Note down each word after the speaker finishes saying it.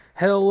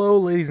Hello,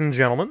 ladies and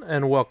gentlemen,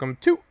 and welcome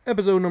to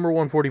episode number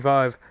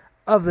 145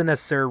 of the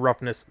Necessary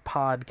Roughness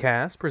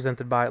podcast,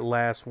 presented by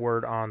Last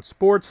Word on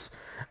Sports.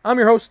 I'm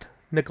your host,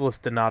 Nicholas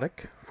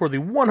Donatic, for the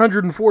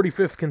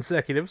 145th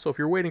consecutive, so if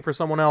you're waiting for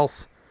someone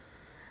else,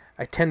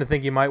 I tend to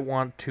think you might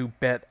want to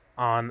bet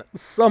on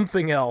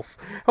something else.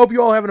 Hope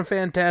you all having a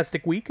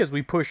fantastic week as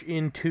we push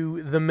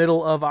into the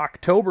middle of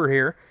October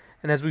here,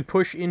 and as we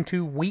push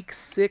into week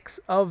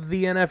 6 of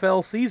the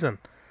NFL season.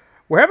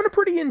 We're having a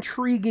pretty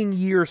intriguing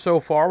year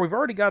so far. We've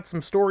already got some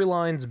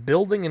storylines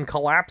building and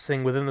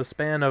collapsing within the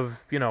span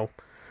of,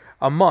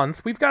 a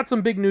month. We've got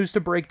some big news to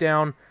break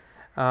down.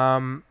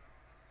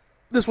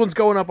 This one's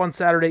going up on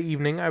Saturday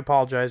evening. I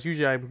apologize.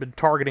 Usually I've been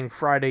targeting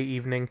Friday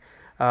evening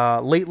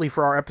lately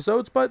for our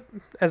episodes, but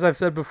as I've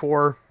said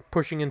before,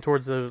 pushing in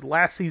towards the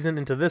last season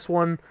into this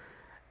one,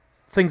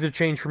 things have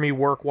changed for me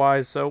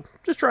work-wise, so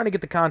just trying to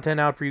get the content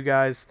out for you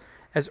guys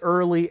as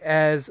early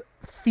as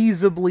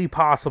feasibly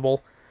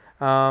possible.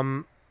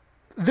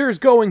 There's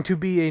going to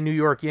be a New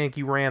York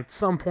Yankee rant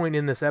some point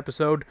in this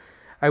episode.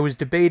 I was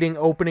debating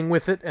opening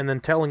with it and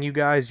then telling you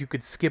guys you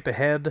could skip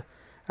ahead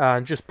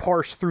and just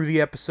parse through the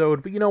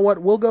episode. But you know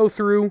what? We'll go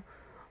through.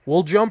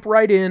 We'll jump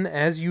right in,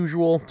 as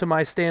usual, to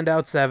my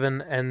Standout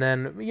 7. And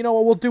then,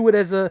 we'll do it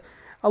as a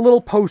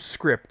little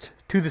postscript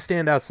to the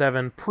Standout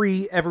 7.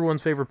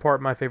 Everyone's favorite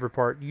part, my favorite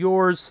part,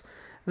 yours,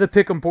 the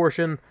pick'em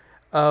portion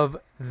of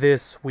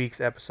this week's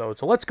episode.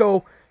 So let's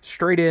go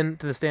straight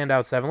into the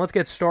Standout 7. Let's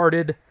get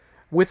started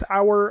with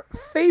our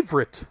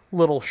favorite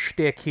little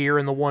shtick here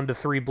in the 1 to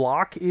 3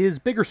 block is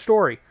Bigger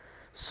Story.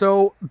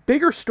 So,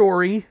 Bigger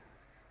Story,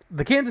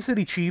 the Kansas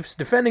City Chiefs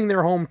defending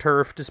their home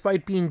turf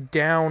despite being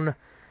down,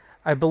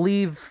 I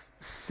believe,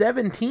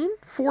 14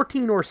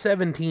 or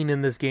 17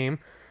 in this game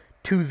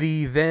to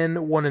the then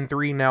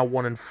 1-3, now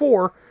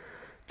 1-4,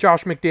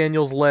 Josh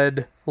McDaniels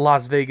led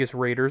Las Vegas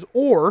Raiders,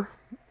 or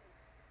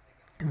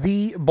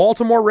the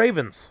Baltimore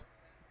Ravens,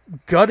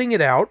 gutting it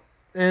out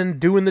and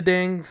doing the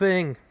dang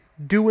thing,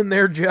 doing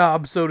their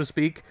job, so to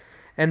speak,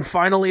 and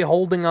finally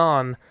holding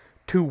on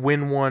to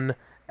win one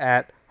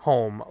at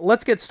home.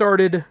 Let's get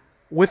started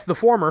with the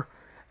former.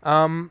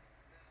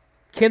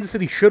 Kansas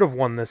City should have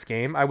won this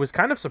game. I was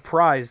kind of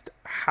surprised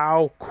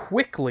how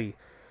quickly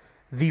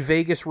the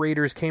Vegas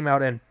Raiders came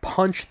out and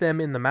punched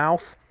them in the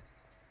mouth,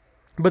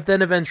 but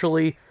then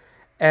eventually,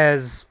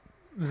 as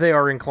they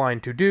are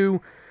inclined to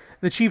do,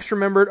 the Chiefs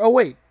remembered, oh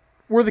wait,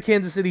 we're the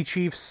Kansas City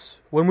Chiefs.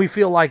 When we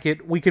feel like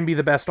it, we can be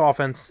the best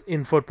offense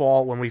in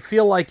football. When we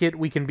feel like it,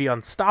 we can be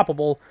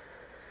unstoppable.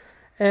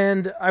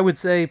 And I would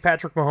say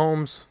Patrick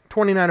Mahomes,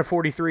 29 of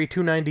 43,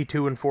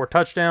 292 and 4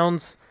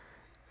 touchdowns.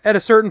 At a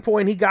certain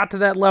point, he got to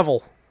that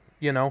level.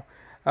 We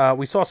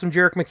saw some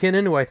Jerick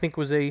McKinnon, who I think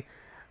was a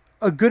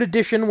good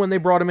addition when they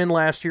brought him in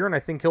last year, and I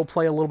think he'll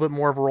play a little bit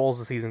more of a role as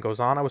the season goes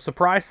on. I was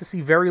surprised to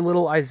see very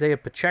little Isaiah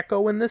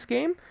Pacheco in this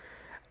game.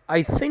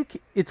 I think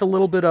it's a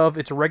little bit of,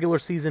 it's a regular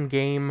season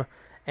game,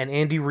 and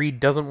Andy Reid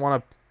doesn't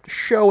want to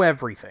show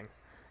everything.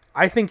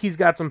 I think he's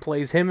got some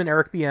plays, him and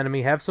Eric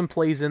Bieniemy have some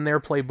plays in their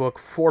playbook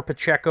for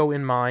Pacheco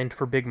in mind,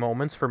 for big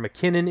moments, for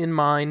McKinnon in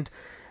mind,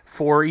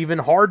 for even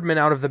Hardman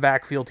out of the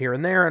backfield here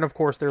and there, and of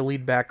course their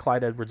lead back,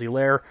 Clyde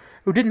Edwards-Helaire,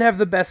 who didn't have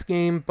the best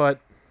game, but,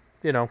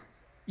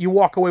 you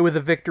walk away with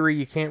a victory,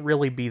 you can't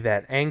really be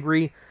that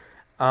angry.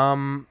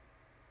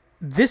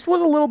 This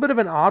was a little bit of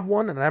an odd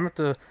one, and I'm going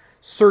to have to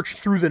search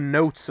through the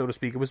notes, so to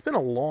speak. It's been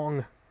a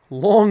long,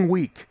 long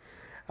week.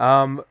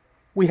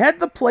 We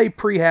had the play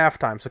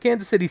pre-halftime. So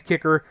Kansas City's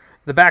kicker,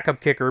 the backup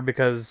kicker,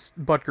 because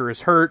Butker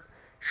is hurt,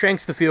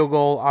 shanks the field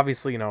goal.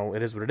 Obviously,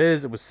 it is what it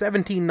is. It was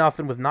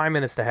 17-0 with 9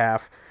 minutes to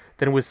half.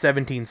 Then it was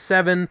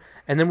 17-7.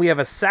 And then we have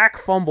a sack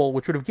fumble,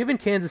 which would have given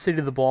Kansas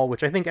City the ball,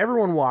 which I think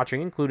everyone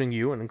watching, including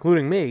you and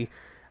including me,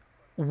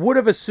 would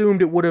have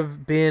assumed it would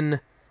have been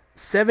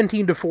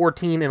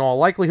 17-14 in all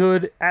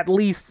likelihood, at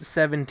least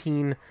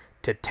 17-10.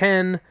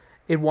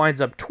 It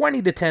winds up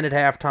 20-10 at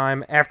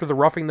halftime after the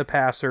roughing the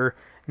passer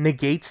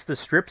negates the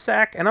strip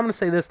sack. And I'm going to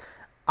say this,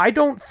 I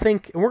don't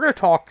think, and we're going to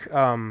talk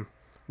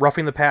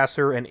roughing the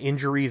passer and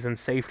injuries and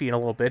safety in a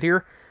little bit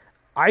here.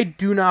 I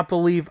do not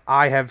believe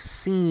I have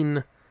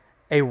seen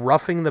a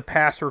roughing the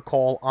passer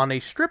call on a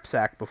strip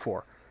sack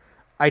before.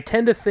 I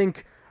tend to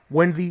think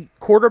when the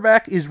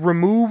quarterback is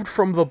removed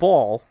from the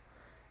ball,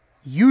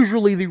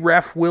 usually the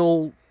ref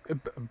will,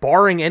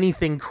 barring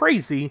anything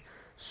crazy,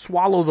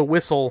 swallow the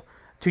whistle,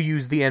 to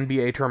use the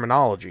NBA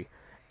terminology.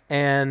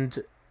 And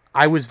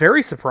I was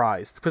very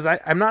surprised, because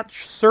I'm not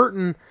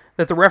certain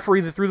that the referee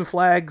that threw the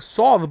flag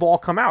saw the ball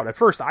come out. At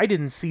first, I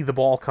didn't see the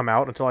ball come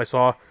out until I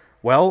saw,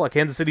 a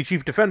Kansas City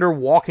Chief defender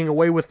walking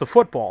away with the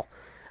football.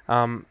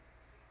 A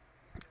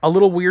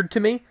little weird to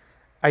me.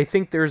 I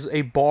think there's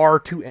a bar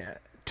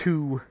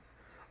to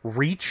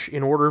reach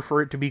in order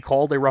for it to be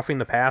called a roughing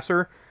the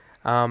passer.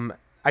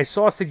 I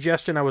saw a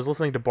suggestion. I was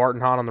listening to Bart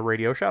and Hahn on the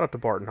radio. Shout out to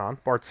Bart and Hahn.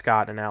 Bart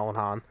Scott and Alan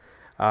Hahn.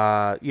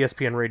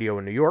 ESPN Radio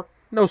in New York.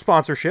 No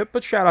sponsorship,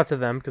 but shout out to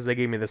them because they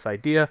gave me this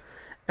idea.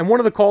 And one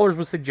of the callers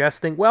was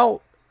suggesting,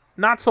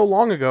 not so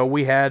long ago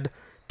we had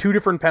 2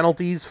 different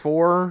penalties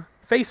for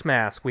face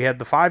mask. We had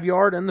the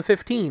 5-yard and the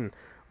 15.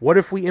 What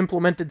if we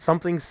implemented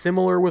something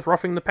similar with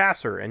roughing the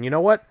passer? And you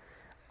know what?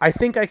 I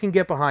think I can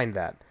get behind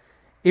that.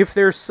 If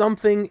there's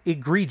something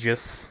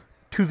egregious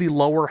to the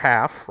lower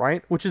half,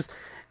 right, which is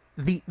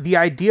the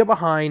idea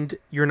behind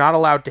you're not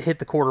allowed to hit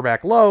the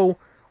quarterback low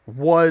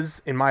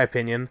was, in my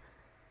opinion,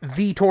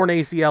 the torn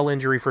ACL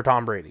injury for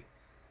Tom Brady.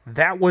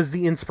 That was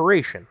the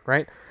inspiration,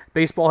 right?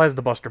 Baseball has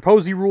the Buster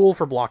Posey rule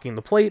for blocking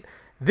the plate.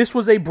 This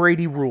was a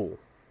Brady rule,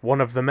 one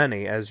of the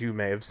many, as you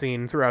may have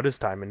seen throughout his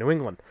time in New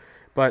England.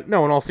 But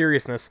no, in all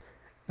seriousness,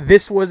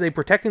 this was a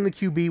protecting the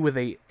QB with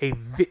a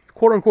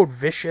quote-unquote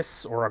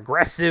vicious or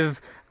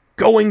aggressive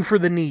going for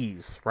the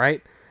knees,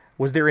 right?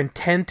 Was there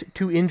intent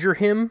to injure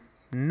him?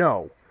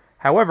 No.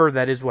 However,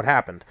 that is what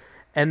happened.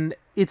 And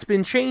it's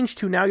been changed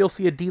to now you'll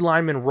see a D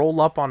lineman roll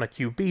up on a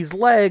QB's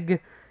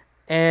leg,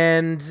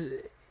 and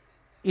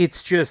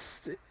it's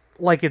just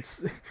like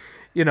it's,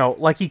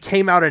 like he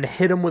came out and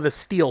hit him with a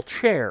steel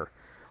chair.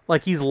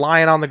 Like he's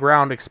lying on the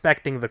ground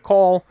expecting the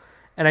call.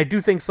 And I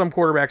do think some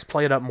quarterbacks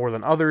play it up more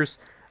than others.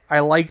 I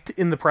liked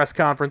in the press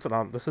conference,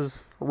 and this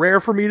is rare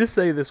for me to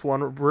say this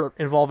one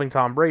involving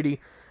Tom Brady,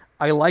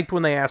 I liked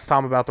when they asked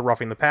Tom about the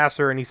roughing the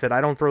passer, and he said, I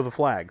don't throw the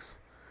flags.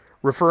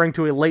 Referring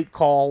to a late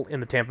call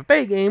in the Tampa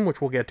Bay game, which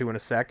we'll get to in a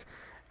sec,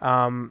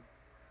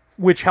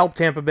 which helped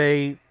Tampa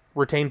Bay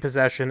retain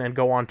possession and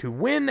go on to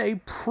win a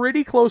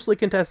pretty closely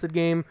contested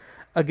game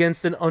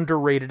against an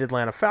underrated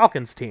Atlanta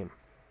Falcons team.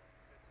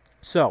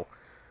 So,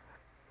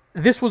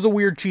 this was a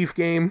weird Chief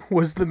game,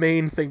 was the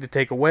main thing to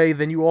take away.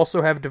 Then you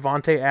also have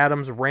Davante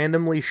Adams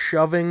randomly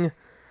shoving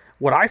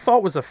what I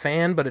thought was a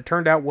fan, but it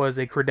turned out was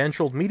a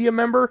credentialed media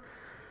member.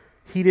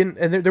 He didn't,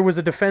 and there was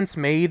a defense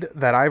made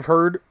that I've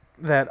heard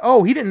that,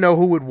 he didn't know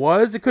who it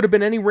was. It could have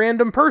been any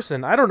random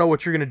person. I don't know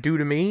what you're going to do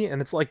to me.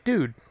 And it's like,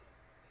 dude,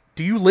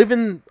 do you live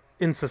in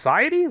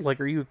society? Like,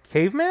 are you a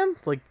caveman?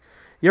 Like,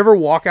 you ever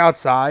walk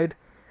outside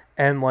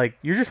and, like,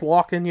 you're just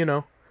walking,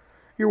 you're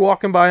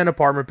walking by an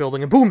apartment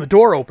building and boom, the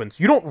door opens.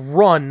 You don't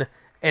run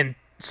and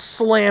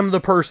slam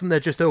the person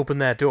that just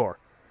opened that door.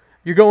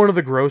 You're going to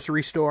the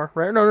grocery store,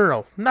 right?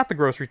 No, not the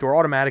grocery store.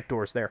 Automatic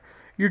doors there.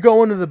 You're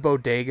going to the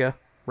bodega,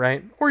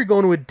 right? Or you're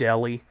going to a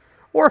deli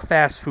or a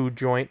fast food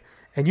joint,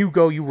 and you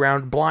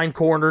round blind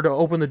corner to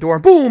open the door,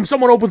 and boom,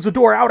 someone opens the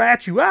door out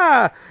at you,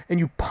 and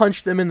you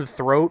punch them in the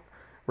throat,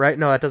 right?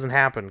 No, that doesn't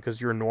happen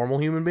because you're a normal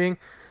human being.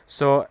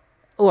 So,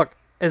 look,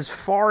 as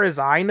far as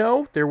I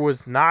know, there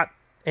was not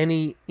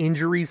any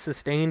injuries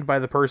sustained by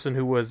the person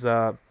who was,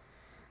 if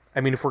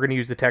we're going to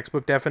use the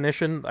textbook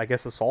definition, I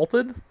guess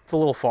assaulted? It's a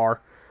little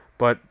far,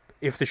 but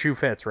if the shoe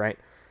fits, right?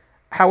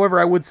 However,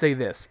 I would say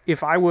this.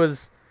 If I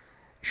was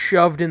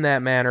shoved in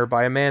that manner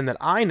by a man that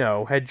I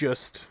know had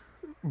just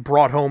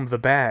brought home the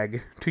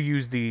bag, to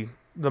use the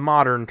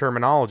modern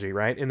terminology,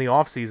 right, in the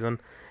offseason,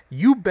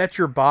 you bet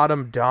your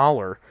bottom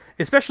dollar,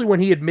 especially when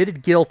he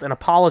admitted guilt and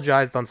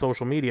apologized on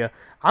social media,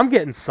 I'm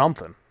getting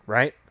something,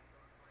 right?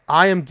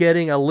 I am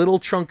getting a little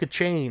chunk of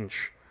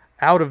change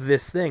out of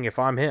this thing if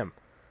I'm him,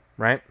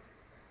 right?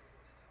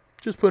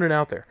 Just putting it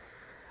out there.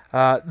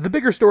 The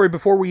bigger story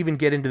before we even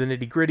get into the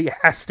nitty-gritty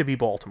has to be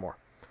Baltimore.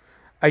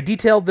 I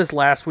detailed this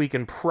last week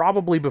and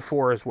probably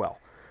before as well.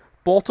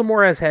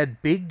 Baltimore has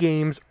had big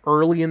games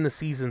early in the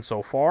season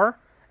so far,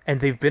 and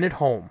they've been at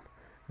home.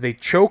 They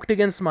choked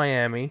against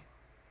Miami,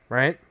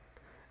 right?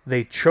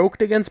 They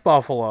choked against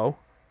Buffalo.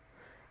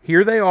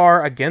 Here they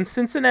are against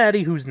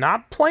Cincinnati, who's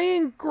not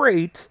playing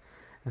great.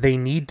 They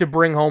need to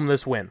bring home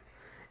this win.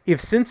 If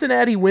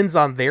Cincinnati wins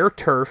on their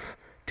turf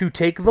to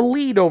take the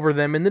lead over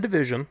them in the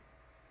division,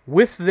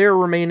 with their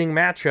remaining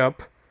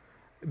matchup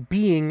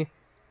being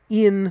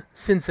in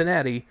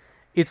Cincinnati,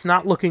 it's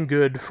not looking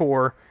good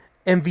for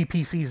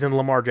MVP season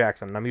Lamar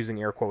Jackson. I'm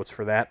using air quotes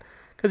for that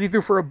because he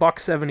threw for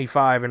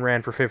 $175 and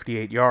ran for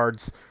 58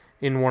 yards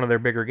in one of their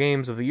bigger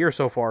games of the year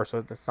so far, so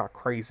that's not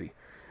crazy.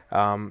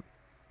 Either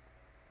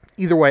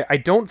way, I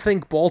don't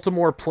think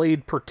Baltimore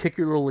played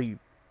particularly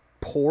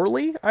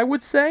poorly, I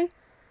would say.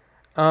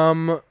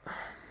 My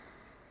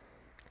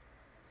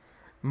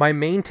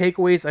main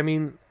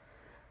takeaways,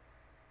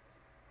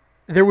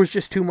 there was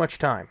just too much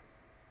time,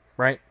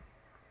 right?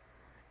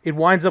 It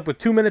winds up with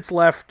 2 minutes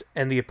left,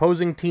 and the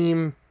opposing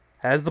team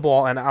has the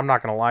ball, and I'm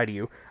not going to lie to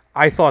you.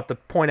 I thought the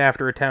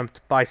point-after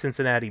attempt by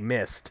Cincinnati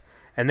missed,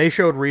 and they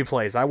showed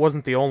replays. I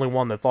wasn't the only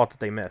one that thought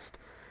that they missed.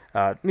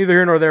 Neither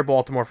here nor there,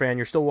 Baltimore fan.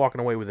 You're still walking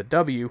away with a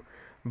W,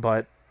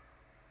 but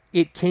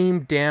it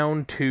came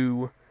down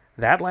to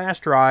that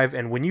last drive,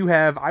 and when you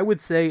have, I would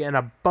say, an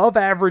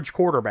above-average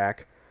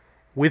quarterback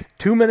with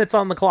 2 minutes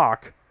on the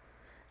clock,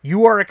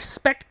 you are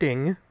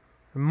expecting,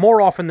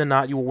 more often than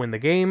not, you will win the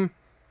game,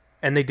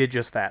 and they did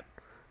just that.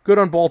 Good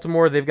on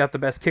Baltimore. They've got the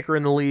best kicker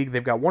in the league.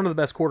 They've got one of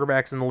the best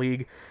quarterbacks in the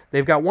league.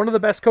 They've got one of the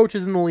best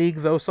coaches in the league,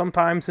 though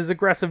sometimes his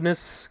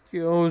aggressiveness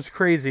goes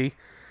crazy.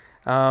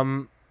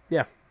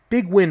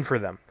 Big win for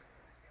them.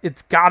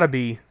 It's got to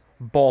be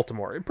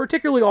Baltimore.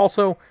 Particularly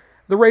also,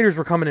 the Raiders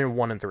were coming in at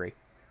 1-3.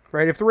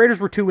 Right? If the Raiders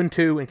were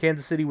 2-2 and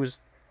Kansas City was,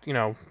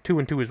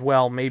 2-2 as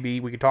well, maybe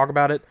we could talk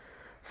about it.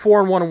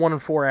 4-1 and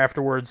 1-4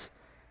 afterwards,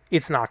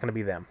 it's not going to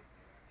be them.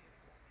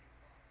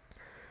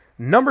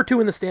 Number 2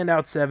 in the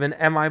standout 7,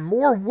 am I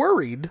more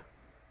worried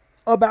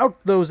about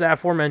those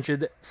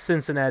aforementioned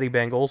Cincinnati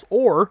Bengals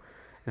or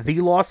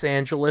the Los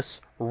Angeles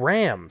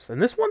Rams?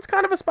 And this one's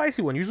kind of a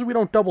spicy one. Usually we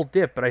don't double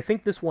dip, but I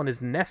think this one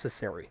is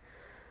necessary.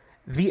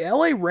 The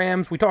LA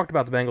Rams, we talked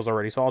about the Bengals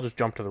already, so I'll just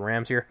jump to the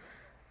Rams here.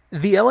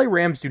 The LA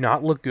Rams do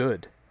not look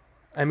good.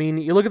 I mean,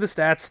 you look at the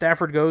stats,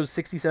 Stafford goes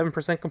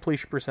 67%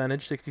 completion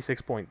percentage,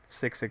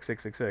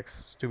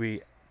 66.66666 to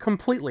be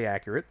completely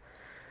accurate.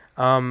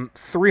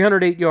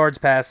 308 yards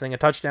passing, a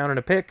touchdown and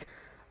a pick.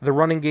 The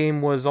running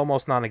game was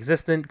almost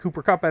non-existent.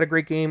 Cooper Kupp had a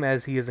great game,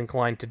 as he is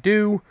inclined to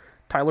do.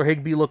 Tyler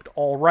Higbee looked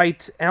all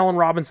right. Allen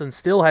Robinson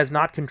still has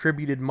not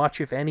contributed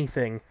much, if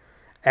anything,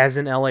 as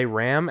an LA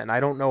Ram, and I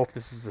don't know if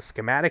this is a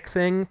schematic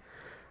thing.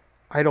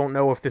 I don't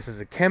know if this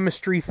is a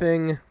chemistry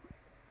thing.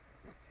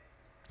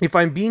 If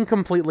I'm being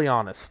completely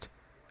honest,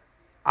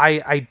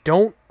 I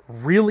don't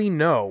really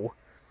know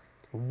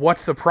what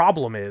the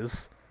problem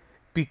is,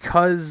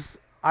 because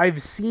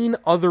I've seen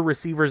other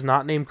receivers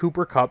not named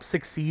Cooper Kupp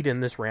succeed in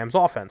this Rams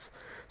offense.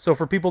 So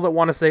for people that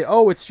want to say,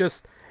 oh, it's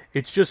just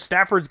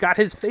Stafford's got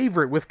his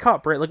favorite with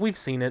Kupp, right? Like, we've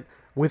seen it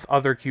with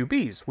other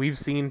QBs. We've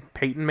seen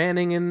Peyton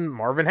Manning and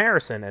Marvin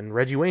Harrison, and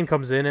Reggie Wayne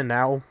comes in, and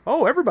now,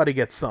 oh, everybody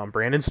gets some.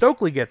 Brandon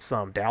Stokely gets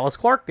some. Dallas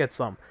Clark gets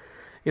some.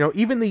 You know,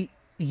 even the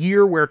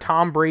year where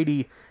Tom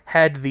Brady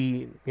had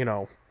the,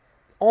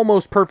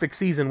 almost perfect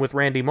season with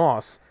Randy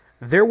Moss,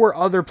 there were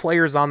other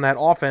players on that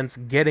offense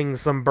getting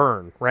some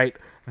burn, right?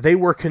 They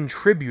were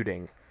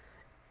contributing.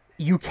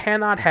 You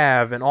cannot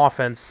have an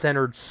offense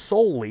centered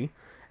solely,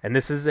 and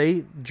this is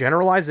a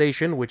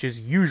generalization, which is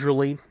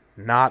usually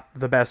not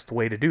the best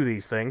way to do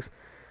these things,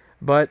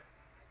 but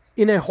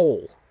in a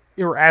whole,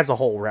 or as a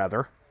whole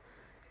rather,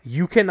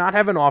 you cannot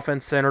have an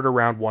offense centered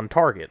around one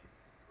target.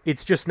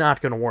 It's just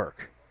not going to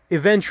work.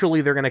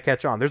 Eventually they're going to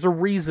catch on. There's a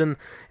reason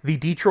the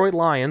Detroit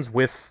Lions,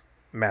 with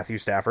Matthew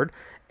Stafford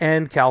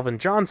and Calvin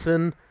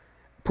Johnson,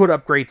 put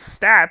up great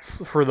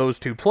stats for those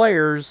two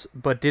players,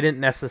 but didn't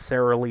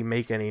necessarily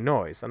make any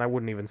noise. And I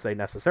wouldn't even say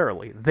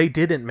necessarily. They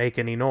didn't make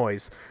any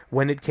noise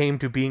when it came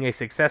to being a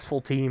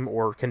successful team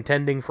or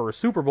contending for a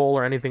Super Bowl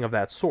or anything of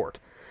that sort.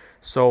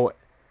 So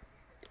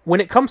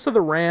when it comes to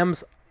the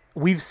Rams,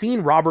 we've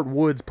seen Robert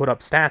Woods put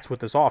up stats with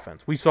this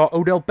offense. We saw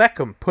Odell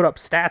Beckham put up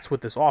stats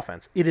with this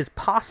offense. It is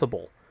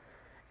possible.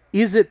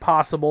 Is it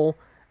possible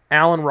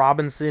Allen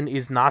Robinson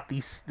is not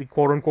the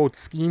quote-unquote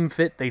scheme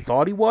fit they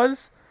thought he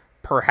was?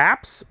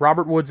 Perhaps.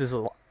 Robert Woods is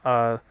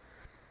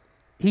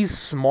he's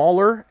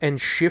smaller and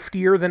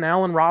shiftier than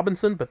Allen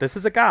Robinson, but this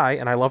is a guy,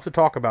 and I love to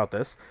talk about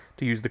this,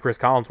 to use the Chris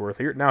Collinsworth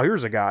here.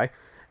 Here's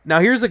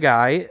a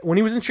guy, when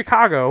he was in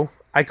Chicago,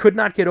 I could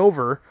not get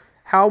over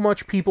how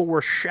much people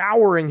were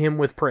showering him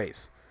with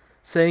praise,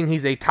 saying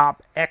he's a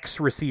top X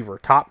receiver,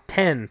 top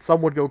 10.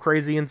 Some would go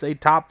crazy and say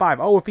top 5.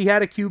 Oh, if he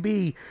had a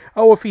QB.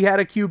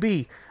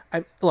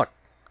 Look,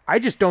 I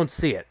just don't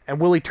see it. And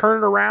will he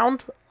turn it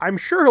around? I'm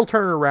sure he'll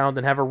turn it around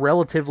and have a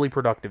relatively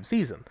productive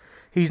season.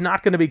 He's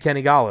not going to be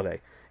Kenny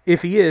Golladay.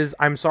 If he is,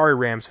 I'm sorry,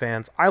 Rams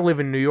fans. I live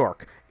in New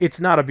York. It's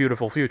not a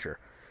beautiful future.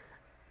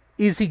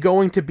 Is he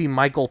going to be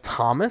Michael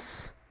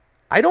Thomas?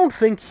 I don't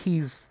think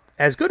he's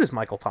as good as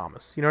Michael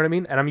Thomas. You know what I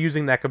mean? And I'm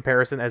using that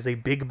comparison as a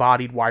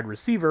big-bodied wide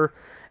receiver.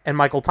 And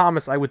Michael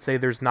Thomas, I would say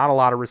there's not a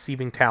lot of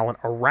receiving talent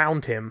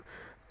around him.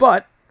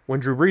 But when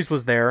Drew Brees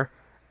was there,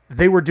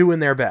 they were doing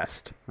their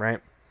best, right?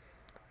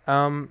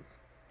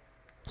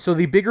 So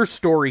the bigger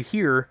story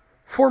here,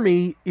 for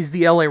me, is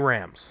the LA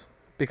Rams.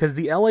 Because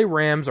the LA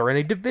Rams are in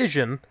a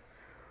division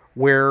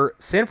where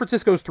San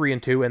Francisco's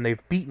 3-2 and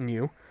they've beaten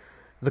you.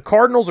 The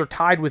Cardinals are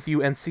tied with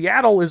you, and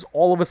Seattle is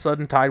all of a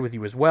sudden tied with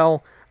you as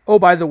well. Oh,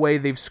 by the way,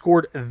 they've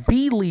scored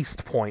the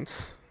least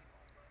points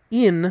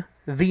in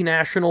the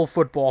National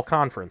Football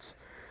Conference.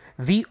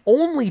 The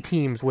only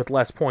teams with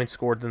less points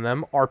scored than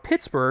them are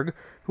Pittsburgh,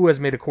 who has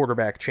made a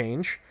quarterback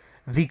change,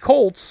 the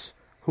Colts,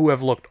 who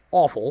have looked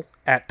awful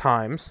at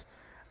times,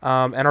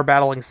 and are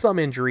battling some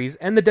injuries,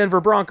 and the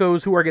Denver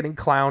Broncos, who are getting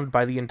clowned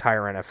by the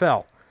entire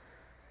NFL.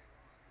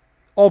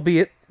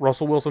 Albeit,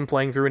 Russell Wilson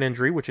playing through an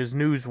injury, which is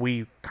news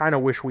we kind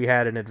of wish we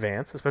had in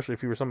advance, especially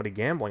if you were somebody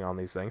gambling on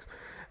these things.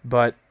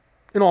 But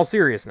in all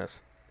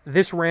seriousness,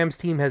 this Rams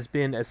team has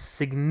been a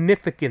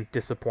significant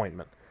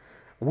disappointment,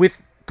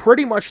 with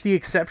pretty much the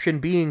exception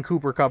being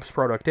Cooper Kupp's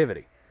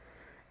productivity.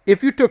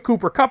 If you took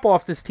Cooper Kupp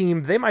off this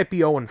team, they might be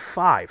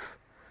 0-5.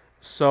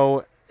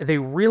 So they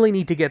really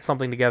need to get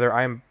something together.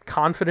 I am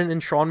confident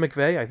in Sean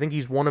McVay. I think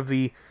he's one of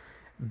the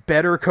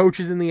better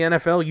coaches in the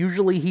NFL.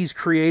 Usually he's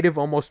creative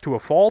almost to a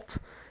fault.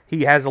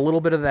 He has a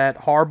little bit of that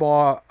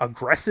Harbaugh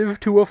aggressive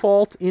to a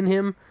fault in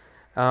him.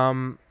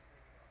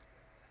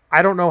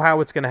 I don't know how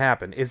it's going to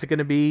happen. Is it going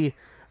to be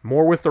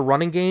more with the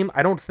running game?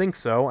 I don't think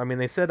so. I mean,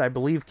 they said, I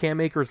believe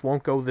Cam Akers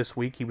won't go this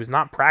week. He was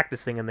not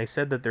practicing, and they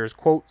said that there's,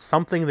 quote,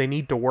 something they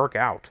need to work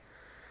out.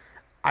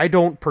 I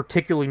don't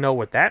particularly know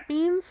what that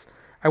means.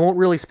 I won't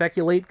really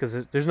speculate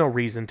because there's no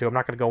reason to. I'm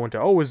not going to go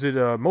into, is it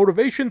a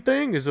motivation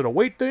thing? Is it a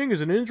weight thing?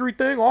 Is it an injury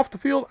thing off the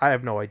field? I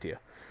have no idea,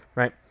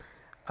 right?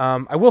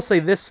 I will say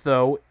this,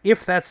 though.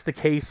 If that's the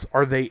case,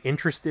 are they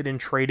interested in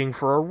trading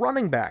for a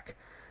running back?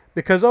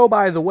 Because, oh,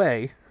 by the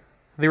way,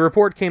 the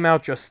report came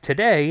out just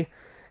today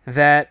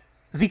that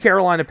the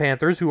Carolina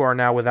Panthers, who are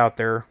now without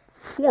their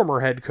former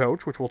head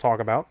coach, which we'll talk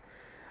about,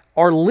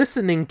 are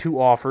listening to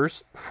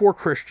offers for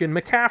Christian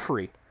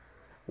McCaffrey.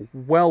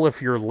 Well,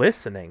 if you're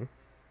listening,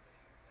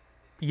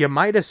 you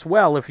might as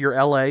well, if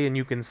you're LA and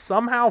you can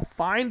somehow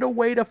find a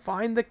way to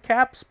find the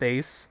cap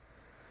space,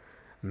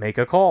 make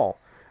a call.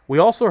 We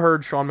also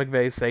heard Sean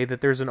McVay say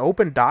that there's an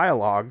open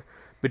dialogue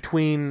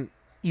between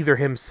either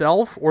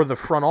himself or the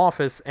front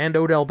office and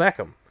Odell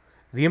Beckham.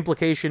 The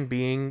implication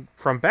being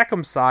from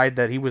Beckham's side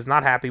that he was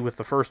not happy with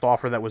the first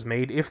offer that was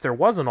made, if there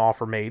was an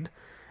offer made,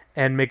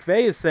 and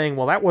McVay is saying,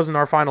 well, that wasn't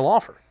our final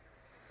offer.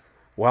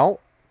 Well,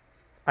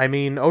 I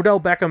mean, Odell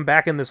Beckham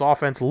back in this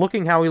offense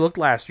looking how he looked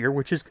last year,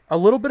 which is a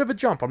little bit of a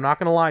jump, I'm not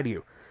going to lie to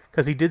you,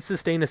 because he did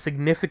sustain a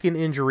significant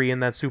injury in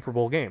that Super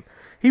Bowl game.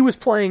 He was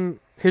playing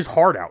his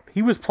heart out.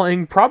 He was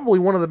playing probably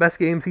one of the best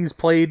games he's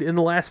played in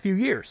the last few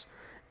years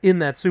in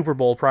that Super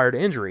Bowl prior to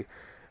injury.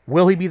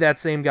 Will he be that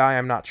same guy?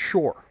 I'm not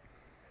sure.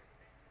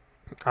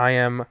 I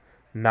am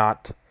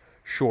not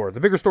sure. The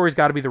bigger story's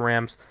got to be the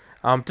Rams.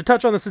 To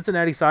touch on the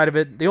Cincinnati side of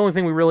it, the only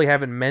thing we really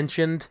haven't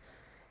mentioned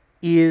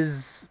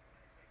is,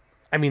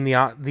 I mean,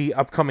 the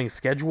upcoming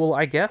schedule,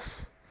 I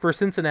guess, for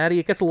Cincinnati.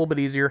 It gets a little bit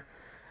easier.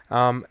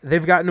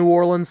 They've got New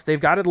Orleans.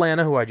 They've got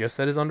Atlanta, who I just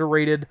said is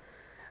underrated.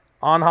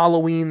 On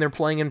Halloween, they're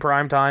playing in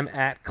primetime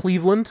at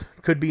Cleveland.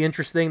 Could be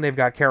interesting. They've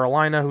got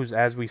Carolina, who's,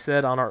 as we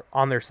said,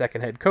 on their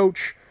second head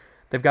coach.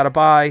 They've got a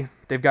bye.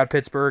 They've got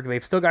Pittsburgh.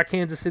 They've still got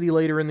Kansas City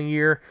later in the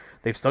year.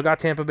 They've still got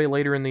Tampa Bay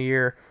later in the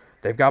year.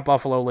 They've got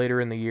Buffalo later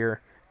in the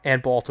year.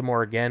 And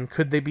Baltimore again.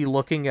 Could they be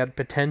looking at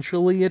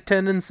potentially a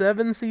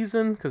 10-7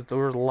 season? Because there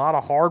was a lot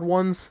of hard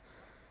ones.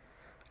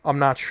 I'm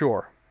not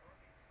sure.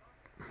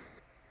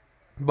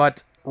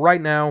 But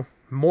right now,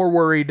 more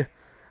worried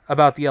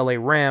about the LA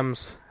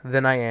Rams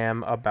than I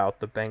am about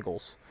the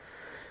Bengals.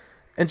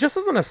 And just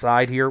as an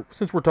aside here,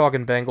 since we're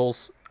talking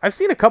Bengals, I've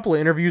seen a couple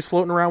of interviews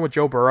floating around with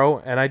Joe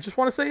Burrow, and I just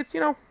want to say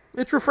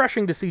it's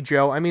refreshing to see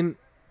Joe. I mean,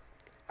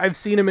 I've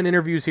seen him in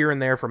interviews here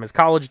and there from his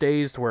college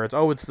days to where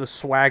it's the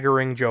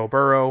swaggering Joe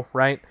Burrow,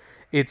 right?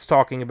 It's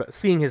talking about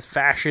seeing his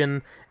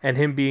fashion and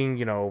him being,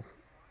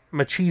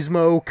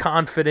 machismo,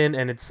 confident,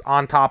 and it's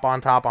on top,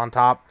 on top, on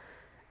top.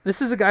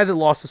 This is a guy that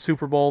lost the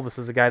Super Bowl. This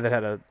is a guy that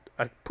had a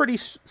pretty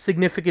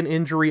significant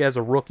injury as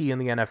a rookie in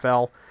the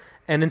NFL.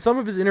 And in some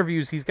of his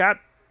interviews, he's got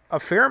a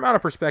fair amount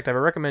of perspective. I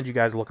recommend you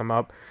guys look him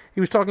up. He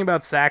was talking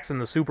about sacks in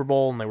the Super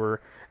Bowl, and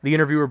the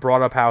interviewer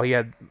brought up how he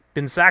had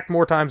been sacked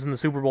more times in the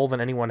Super Bowl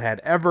than anyone had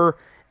ever.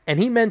 And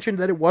he mentioned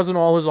that it wasn't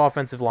all his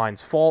offensive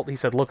line's fault. He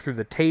said, look through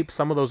the tape.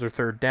 Some of those are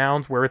third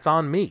downs where it's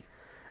on me.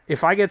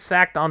 If I get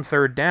sacked on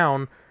third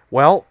down,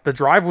 well, the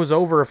drive was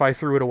over if I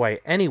threw it away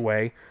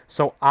anyway,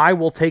 so I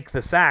will take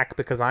the sack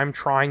because I'm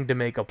trying to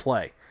make a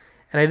play.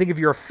 And I think if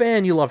you're a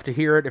fan, you love to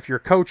hear it. If you're a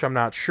coach, I'm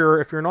not sure.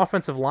 If you're an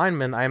offensive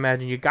lineman, I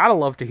imagine you gotta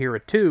love to hear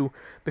it too,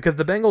 because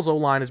the Bengals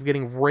O-line is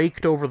getting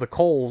raked over the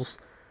coals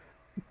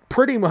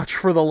pretty much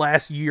for the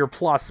last year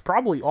plus,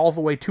 probably all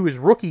the way to his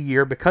rookie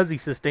year because he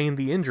sustained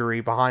the injury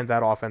behind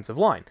that offensive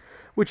line,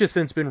 which has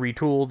since been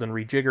retooled and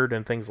rejiggered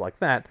and things like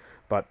that.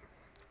 But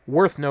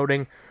worth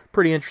noting,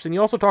 pretty interesting. He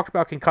also talked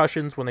about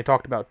concussions when they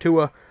talked about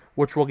Tua,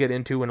 which we'll get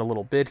into in a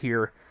little bit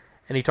here.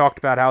 And he talked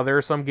about how there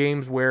are some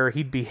games where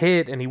he'd be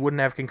hit and he wouldn't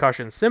have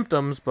concussion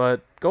symptoms,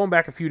 but going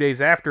back a few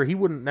days after, he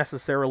wouldn't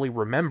necessarily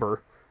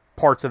remember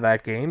parts of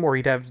that game, or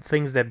he'd have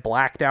things that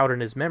blacked out in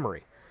his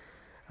memory.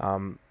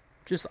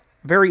 Just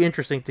very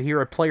interesting to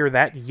hear a player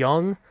that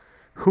young,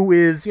 who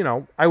is,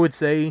 I would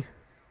say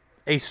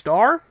a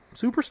star,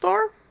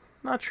 superstar,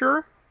 not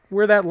sure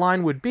where that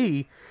line would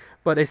be,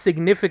 but a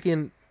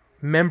significant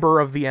member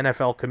of the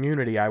NFL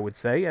community, I would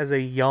say, as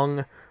a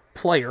young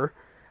player,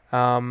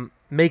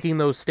 making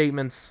those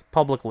statements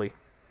publicly.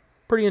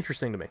 Pretty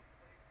interesting to me.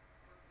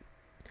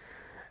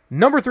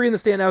 Number 3 in the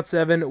Standout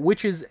 7,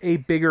 which is a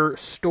bigger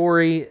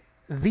story,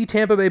 the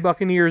Tampa Bay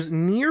Buccaneers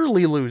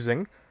nearly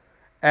losing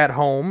at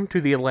home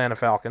to the Atlanta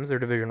Falcons, their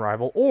division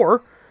rival,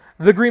 or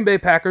the Green Bay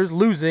Packers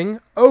losing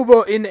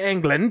over in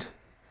England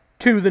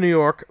to the New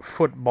York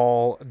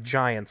Football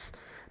Giants.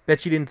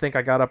 Bet you didn't think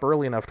I got up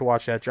early enough to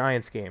watch that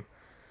Giants game.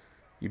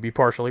 You'd be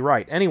partially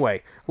right.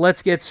 Anyway,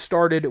 let's get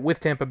started with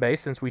Tampa Bay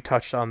since we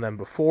touched on them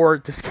before.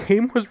 This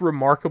game was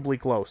remarkably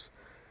close.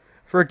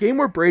 For a game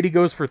where Brady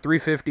goes for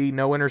 350,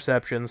 no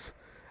interceptions,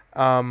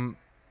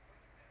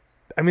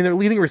 their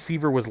leading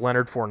receiver was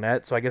Leonard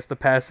Fournette, so I guess the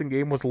passing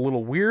game was a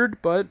little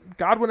weird, but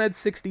Godwin had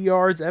 60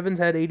 yards, Evans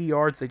had 80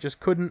 yards. They just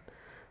couldn't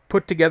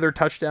put together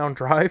touchdown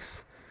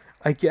drives.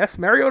 I guess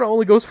Mariota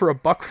only goes for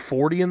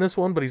 $140 in this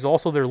one, but he's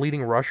also their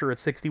leading rusher at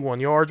 61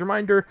 yards.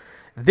 Reminder,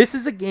 this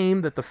is a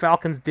game that the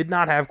Falcons did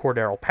not have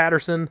Cordero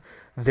Patterson,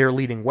 their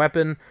leading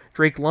weapon.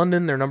 Drake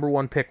London, their number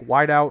 1 pick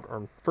wideout,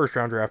 or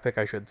first-round draft pick,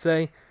 I should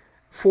say.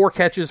 4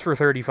 catches for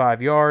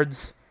 35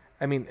 yards.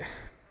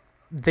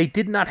 They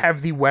did not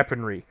have the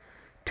weaponry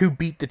to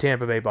beat the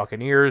Tampa Bay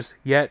Buccaneers,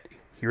 yet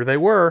here they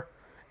were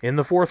in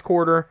the fourth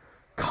quarter,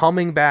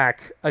 coming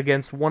back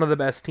against one of the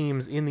best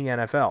teams in the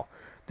NFL.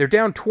 They're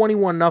down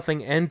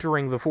 21-0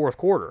 entering the fourth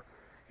quarter.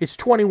 It's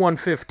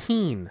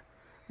 21-15.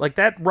 Like,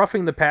 that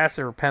roughing the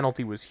passer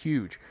penalty was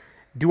huge.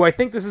 Do I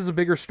think this is a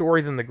bigger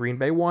story than the Green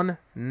Bay one?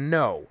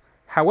 No.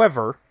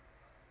 However,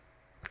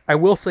 I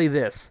will say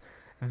this.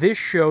 This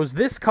shows,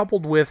 this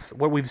coupled with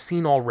what we've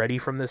seen already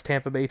from this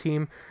Tampa Bay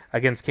team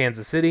against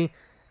Kansas City,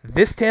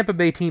 this Tampa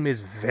Bay team is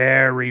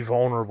very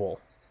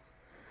vulnerable.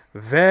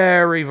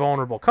 Very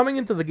vulnerable. Coming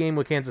into the game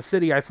with Kansas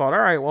City, I thought, all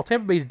right, well,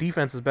 Tampa Bay's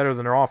defense is better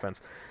than their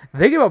offense.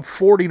 They give up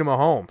 40 to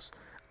Mahomes.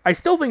 I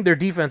still think their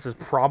defense is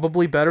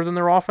probably better than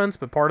their offense,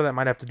 but part of that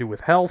might have to do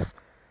with health.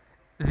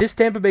 This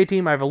Tampa Bay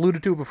team, I've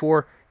alluded to it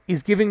before,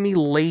 is giving me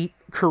late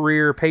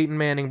career Peyton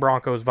Manning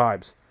Broncos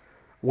vibes,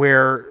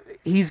 where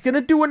he's going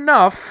to do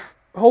enough,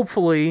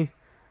 hopefully,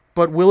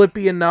 but will it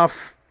be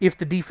enough if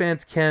the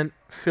defense can't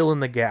fill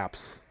in the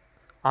gaps?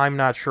 I'm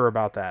not sure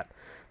about that.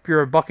 If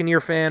you're a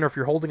Buccaneer fan or if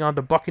you're holding on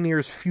to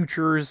Buccaneers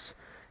futures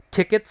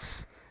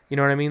tickets, you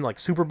know what I mean, like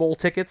Super Bowl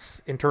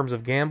tickets in terms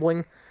of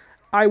gambling,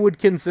 I would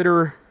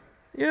consider,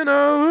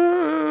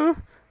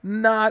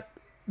 not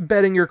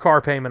betting your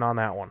car payment on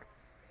that one.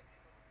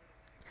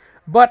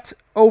 But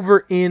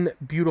over in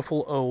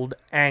beautiful old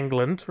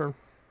England, or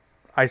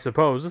I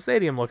suppose, the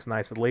stadium looks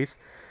nice at least,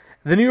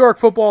 the New York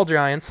Football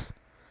Giants,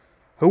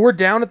 who were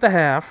down at the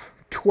half,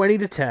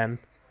 20-10,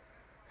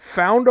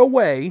 found a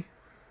way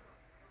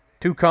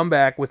to come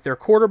back with their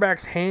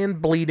quarterback's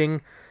hand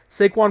bleeding,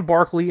 Saquon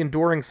Barkley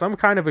enduring some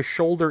kind of a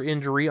shoulder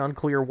injury,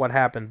 unclear what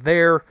happened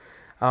there.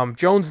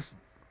 Jones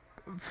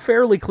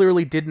fairly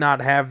clearly did not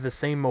have the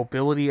same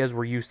mobility as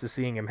we're used to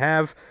seeing him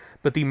have,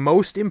 but the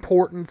most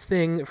important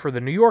thing for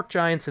the New York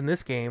Giants in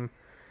this game,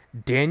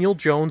 Daniel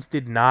Jones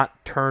did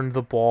not turn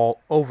the ball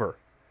over.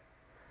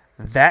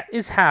 That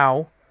is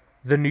how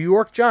the New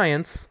York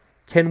Giants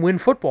can win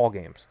football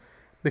games,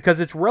 because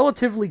it's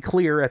relatively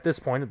clear at this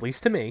point, at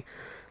least to me.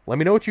 Let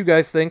me know what you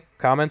guys think.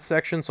 Comments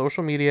section,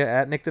 social media,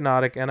 at Nick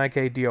Donadic,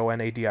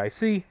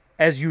 NIKDONADIC.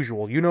 As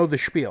usual, you know the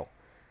spiel.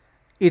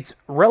 It's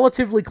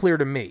relatively clear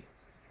to me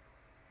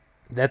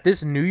that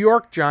this New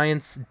York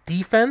Giants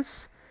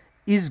defense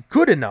is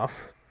good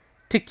enough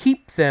to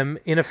keep them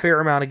in a fair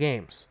amount of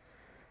games,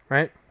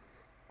 right?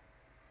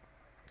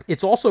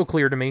 It's also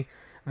clear to me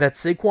that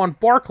Saquon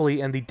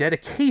Barkley and the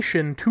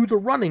dedication to the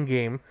running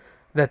game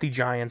that the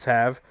Giants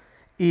have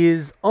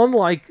is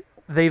unlike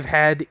they've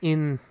had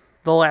in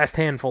the last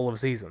handful of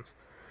seasons.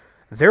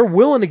 They're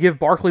willing to give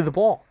Barkley the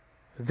ball.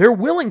 They're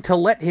willing to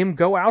let him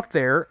go out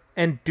there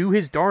and do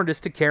his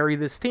darndest to carry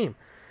this team.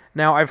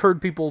 Now, I've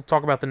heard people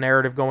talk about the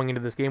narrative going into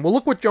this game. Well,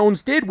 look what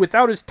Jones did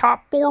without his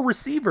top 4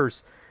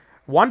 receivers.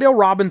 Wan'Dale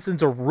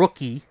Robinson's a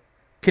rookie.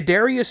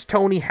 Kadarius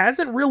Toney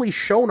hasn't really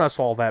shown us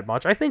all that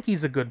much. I think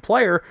he's a good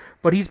player,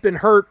 but he's been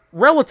hurt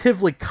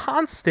relatively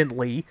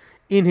constantly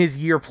in his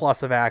year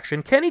plus of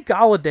action. Kenny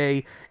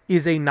Golladay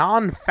is a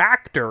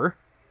non-factor.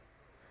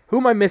 Who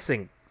am I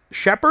missing?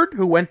 Shepard,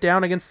 who went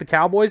down against the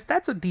Cowboys.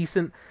 That's a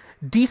decently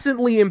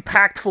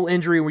impactful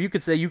injury where you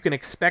could say you can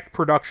expect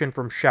production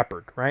from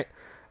Shepard, right?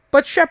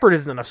 But Shepard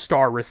isn't a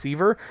star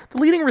receiver. The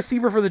leading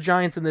receiver for the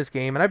Giants in this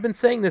game, and I've been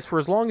saying this for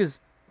as long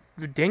as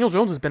Daniel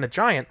Jones has been a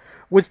Giant,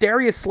 was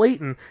Darius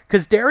Slayton,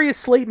 because Darius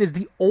Slayton is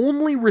the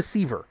only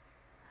receiver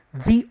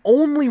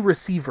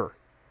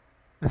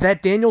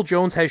that Daniel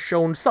Jones has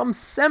shown some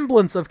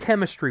semblance of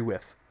chemistry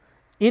with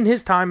in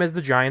his time as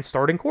the Giants'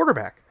 starting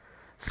quarterback.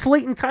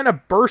 Slayton kind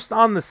of burst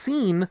on the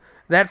scene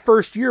that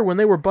first year when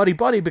they were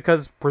buddy-buddy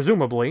because,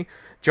 presumably,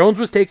 Jones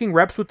was taking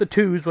reps with the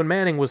twos when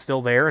Manning was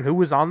still there, and who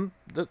was on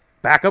the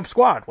backup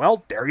squad?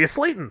 Well, Darius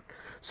Slayton.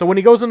 So when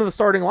he goes into the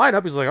starting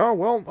lineup, he's like,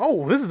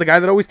 this is the guy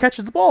that always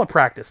catches the ball at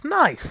practice.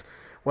 Nice.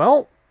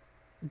 Well,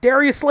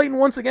 Darius Slayton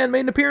once again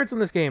made an appearance in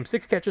this game.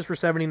 6 catches for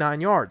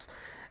 79 yards.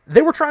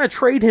 They were trying to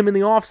trade him in the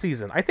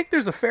offseason. I think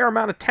there's a fair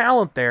amount of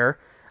talent there.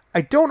 I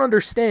don't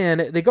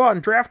understand. They go out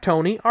and draft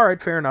Toney. All right,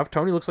 fair enough.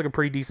 Toney looks like a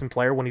pretty decent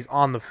player when he's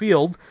on the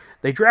field.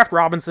 They draft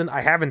Robinson.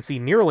 I haven't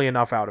seen nearly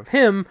enough out of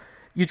him.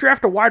 You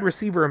draft a wide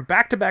receiver in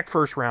back-to-back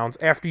first rounds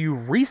after you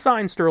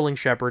re-sign Sterling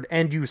Shepard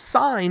and you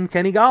sign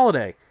Kenny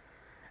Golladay.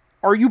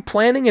 Are you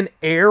planning an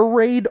air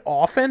raid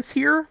offense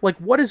here? Like,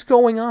 what is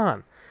going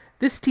on?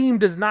 This team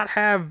does not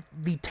have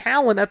the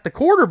talent at the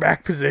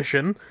quarterback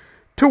position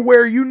to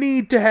where you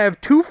need to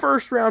have 2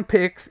 first-round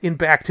picks in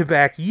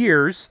back-to-back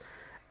years,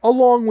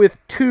 along with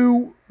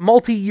 2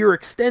 multi-year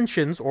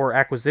extensions, or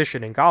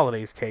acquisition in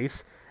Galladay's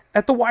case,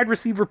 at the wide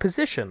receiver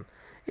position.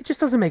 It just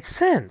doesn't make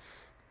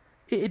sense.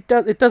 It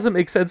doesn't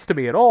make sense to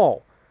me at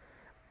all.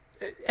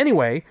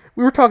 Anyway,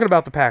 we were talking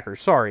about the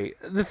Packers. Sorry.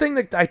 The thing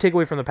that I take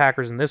away from the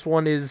Packers in this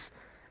one is,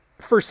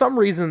 for some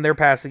reason, their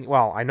passing...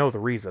 Well, I know the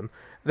reason.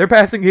 Their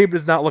passing game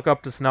does not look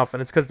up to snuff,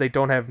 and it's because they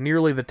don't have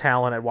nearly the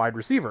talent at wide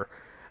receiver.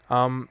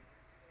 Randall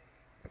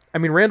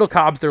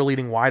Cobb's their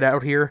leading wide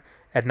out here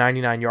at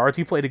 99 yards.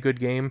 He played a good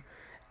game.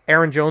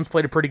 Aaron Jones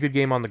played a pretty good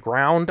game on the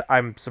ground.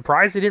 I'm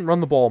surprised they didn't run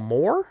the ball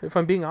more, if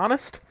I'm being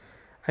honest.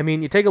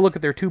 You take a look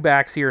at their 2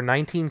 backs here,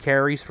 19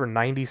 carries for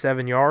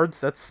 97 yards.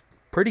 That's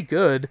pretty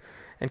good.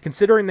 And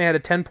considering they had a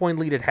 10-point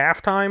lead at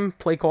halftime,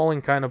 play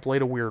calling kind of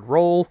played a weird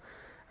role.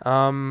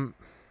 I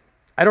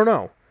don't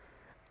know.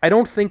 I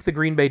don't think the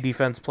Green Bay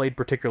defense played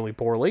particularly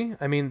poorly.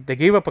 I mean, they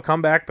gave up a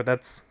comeback, but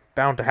that's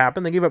bound to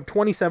happen. They gave up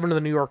 27 to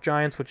the New York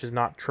Giants, which is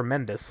not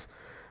tremendous,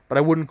 but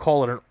I wouldn't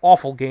call it an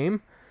awful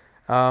game.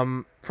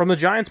 From the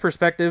Giants'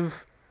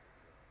 perspective,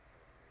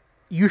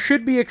 you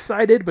should be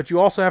excited, but you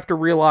also have to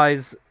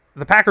realize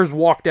the Packers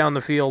walked down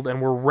the field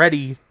and were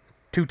ready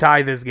to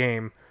tie this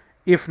game,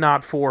 if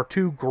not for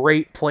two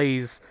great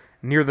plays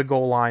near the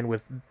goal line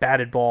with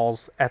batted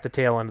balls at the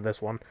tail end of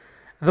this one.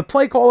 The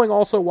play calling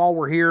also, while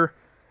we're here,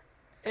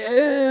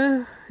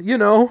 Kafka,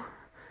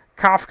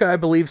 I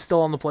believe,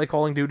 still on the play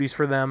calling duties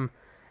for them.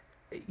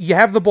 You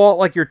have the ball at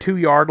like your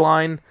 2-yard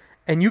line,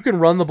 and you can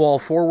run the ball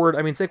forward.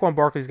 I mean, Saquon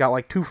Barkley's got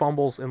like 2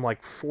 fumbles in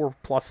like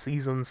 4+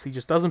 seasons. He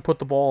just doesn't put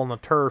the ball on the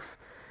turf.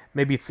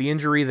 Maybe it's the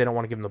injury. They don't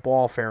want to give him the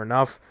ball. Fair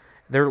enough.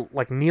 They're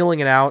like kneeling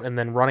it out and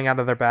then running out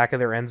of their back of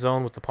their end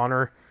zone with the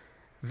punter.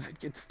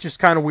 It's just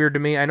kind of weird to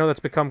me. I know that's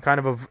become kind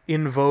of an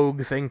in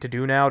vogue thing to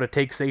do now, to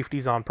take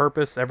safeties on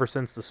purpose ever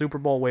since the Super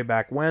Bowl way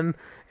back when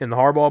in the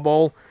Harbaugh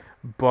Bowl.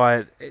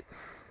 But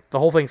the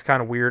whole thing's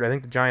kind of weird. I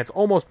think the Giants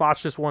almost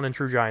botched this one in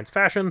true Giants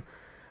fashion.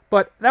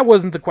 But that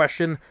wasn't the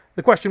question.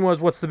 The question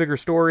was, what's the bigger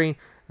story?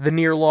 The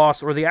near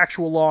loss or the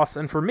actual loss?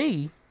 And for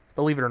me,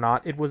 believe it or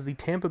not, it was the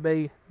Tampa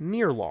Bay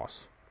near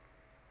loss.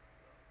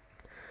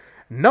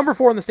 Number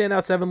 4 in the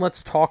Standout 7,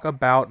 let's talk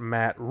about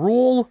Matt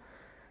Rhule.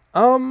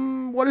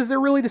 What is there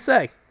really to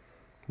say?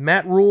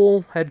 Matt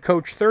Rhule had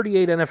coached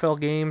 38 NFL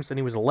games, and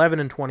he was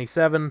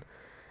 11-27.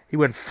 He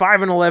went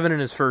 5-11 in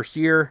his first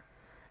year.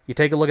 You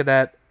take a look at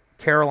that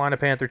Carolina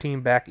Panther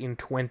team back in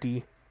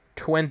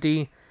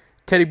 2020.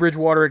 Teddy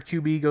Bridgewater at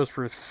QB goes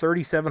for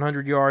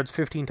 3,700 yards,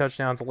 15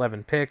 touchdowns,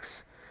 11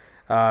 picks.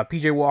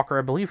 PJ Walker,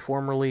 I believe,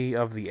 formerly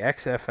of the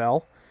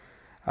XFL,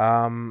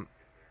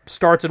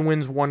 starts and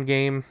wins 1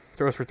 game,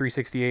 throws for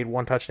 368,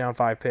 1 touchdown,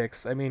 5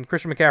 picks. I mean,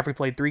 Christian McCaffrey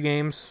played 3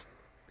 games.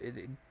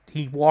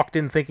 He walked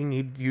in thinking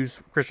he'd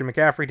use Christian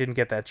McCaffrey, didn't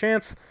get that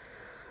chance.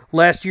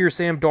 Last year,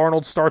 Sam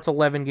Darnold starts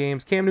 11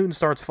 games. Cam Newton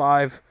starts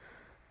 5,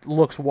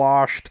 looks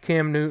washed.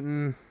 Cam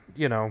Newton,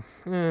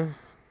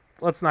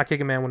 let's not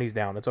kick a man when he's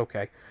down. It's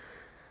okay.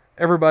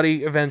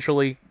 Everybody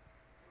eventually,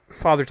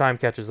 Father Time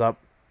catches up.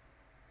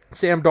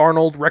 Sam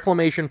Darnold,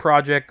 reclamation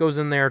project, goes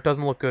in there.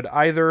 Doesn't look good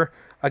either.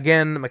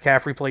 Again,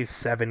 McCaffrey plays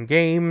 7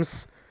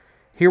 games.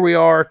 Here we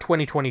are,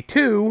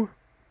 2022,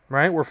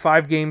 right? We're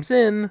 5 games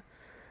in.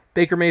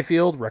 Baker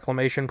Mayfield,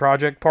 reclamation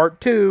project part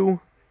 2.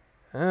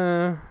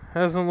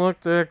 Hasn't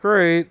looked that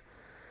great.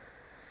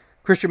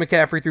 Christian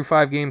McCaffrey through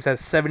 5 games has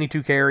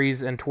 72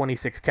 carries and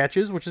 26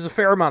 catches, which is a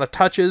fair amount of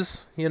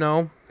touches.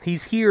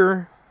 He's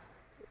here.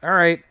 All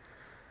right.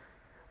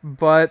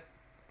 But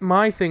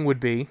my thing would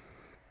be,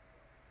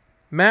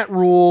 Matt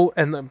Rhule,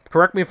 and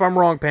correct me if I'm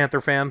wrong,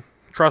 Panther fan.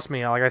 Trust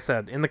me, like I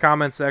said, in the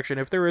comments section,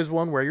 if there is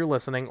one where you're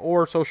listening,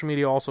 or social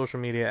media, all social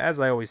media, as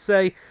I always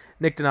say,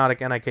 Nick Donatic,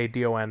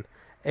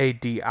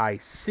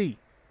 NIKDONADIC.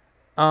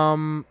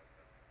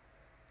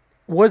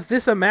 Was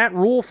this a Matt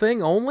Rhule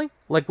thing only?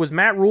 Like, was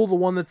Matt Rhule the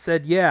one that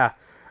said, yeah,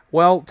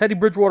 well, Teddy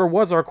Bridgewater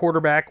was our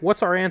quarterback.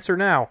 What's our answer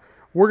now?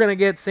 We're going to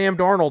get Sam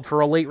Darnold for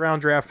a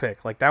late-round draft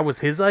pick. Like, that was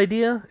his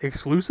idea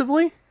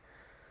exclusively?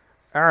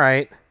 All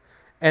right.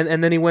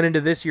 And then he went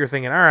into this year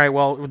thinking, all right,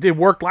 well, it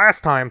worked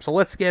last time, so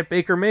let's get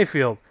Baker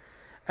Mayfield.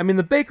 I mean,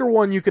 the Baker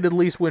one you could at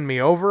least win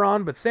me over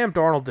on, but Sam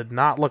Darnold did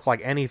not look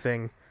like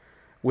anything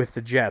with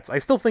the Jets. I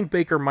still think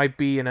Baker might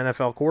be an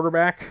NFL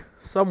quarterback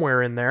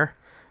somewhere in there,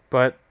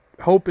 but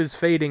hope is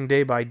fading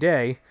day by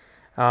day.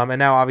 And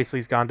now, obviously,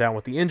 he's gone down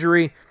with the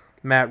injury.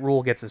 Matt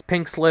Rhule gets his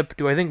pink slip.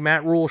 Do I think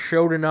Matt Rhule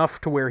showed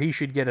enough to where he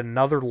should get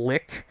another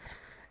lick,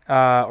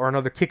 or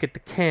another kick at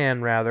the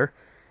can, rather,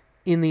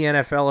 in the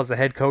NFL as a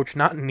head coach?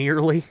 Not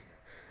nearly.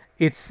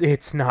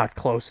 It's not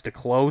close to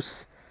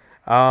close.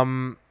 I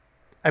mean,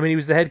 he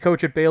was the head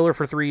coach at Baylor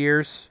for 3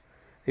 years.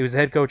 He was the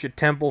head coach at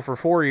Temple for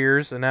 4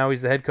 years, and now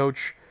he's the head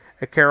coach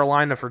at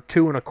Carolina for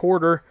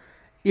 2.25.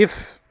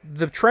 If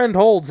the trend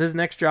holds, his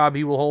next job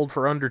he will hold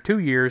for under 2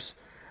 years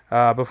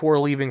before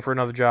leaving for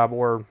another job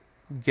or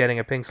getting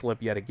a pink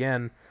slip yet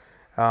again.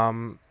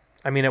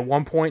 I mean, at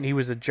one point, he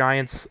was a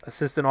Giants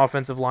assistant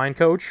offensive line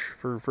coach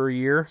for a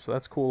year, so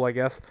that's cool, I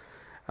guess.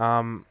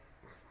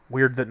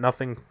 Weird that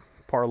nothing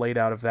parlayed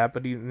out of that,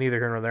 but neither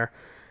here nor there.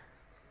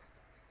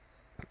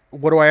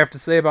 What do I have to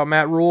say about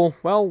Matt Rhule?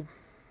 Well,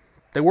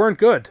 they weren't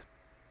good.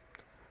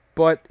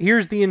 But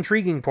here's the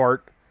intriguing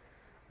part.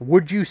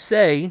 Would you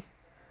say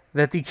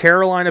that the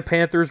Carolina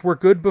Panthers were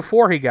good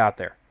before he got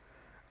there?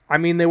 I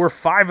mean, they were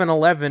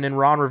 5-11 in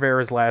Ron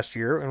Rivera's last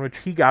year, in which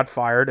he got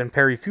fired and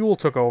Perry Fewell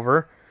took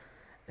over.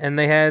 And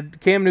they had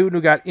Cam Newton,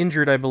 who got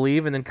injured, I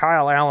believe, and then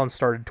Kyle Allen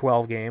started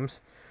 12 games.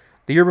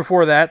 The year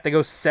before that, they go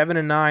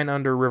 7-9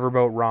 under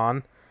Riverboat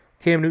Ron.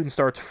 Cam Newton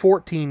starts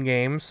 14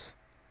 games.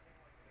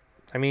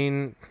 I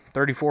mean,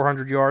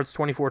 3,400 yards,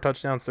 24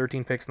 touchdowns,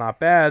 13 picks, not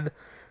bad.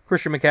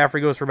 Christian McCaffrey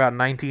goes for about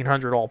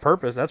 1,900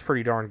 all-purpose. That's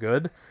pretty darn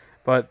good.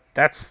 But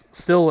that's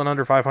still an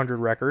under 500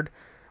 record.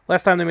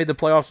 Last time they made the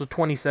playoffs was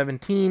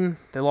 2017.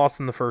 They lost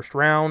in the first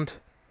round.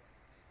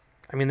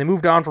 I mean, they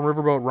moved on from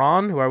Riverboat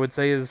Ron, who I would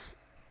say is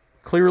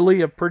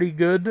clearly a pretty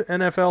good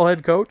NFL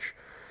head coach.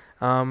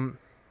 I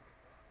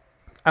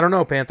don't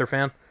know, Panther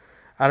fan.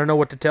 I don't know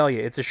what to tell you.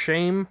 It's a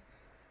shame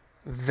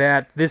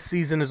that this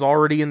season is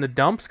already in the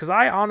dumps, because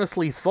I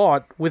honestly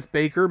thought with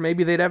Baker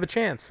maybe they'd have a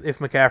chance if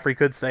McCaffrey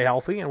could stay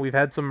healthy, and we've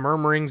had some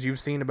murmurings you've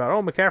seen about,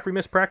 oh, McCaffrey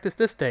mispracticed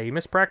this day, he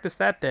mispracticed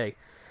that day.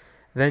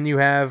 Then you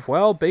have,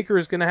 well, Baker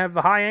is going to have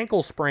the high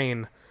ankle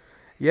sprain.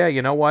 Yeah,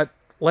 you know what?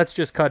 Let's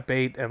just cut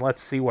bait and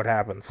let's see what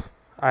happens.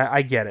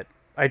 I get it.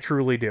 I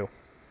truly do.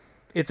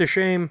 It's a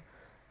shame,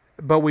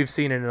 but we've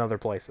seen it in other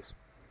places.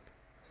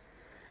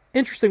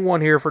 Interesting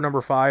one here for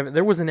number 5.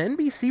 There was an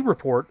NBC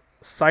report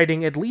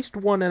citing at least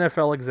one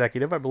NFL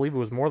executive, I believe it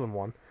was more than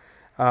one,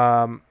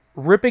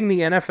 ripping the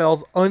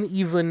NFL's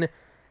uneven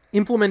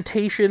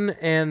implementation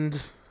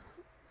and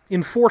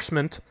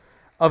enforcement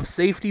of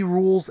safety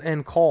rules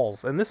and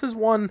calls. And this is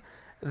one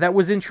that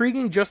was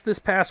intriguing just this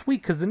past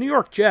week, because the New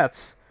York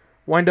Jets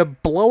wind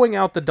up blowing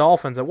out the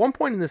Dolphins. At one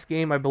point in this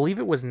game, I believe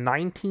it was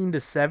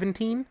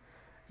 19-17.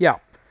 Yeah.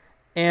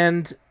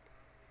 And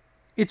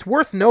it's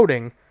worth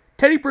noting,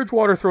 Teddy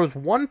Bridgewater throws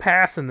one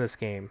pass in this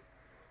game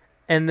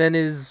and then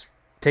is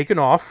taken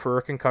off for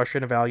a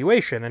concussion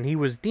evaluation, and he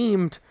was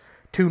deemed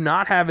to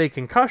not have a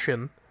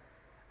concussion.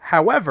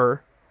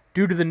 However,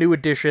 due to the new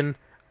addition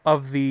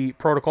of the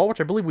protocol, which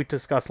I believe we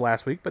discussed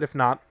last week, but if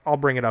not, I'll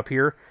bring it up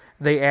here,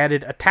 they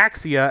added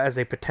ataxia as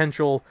a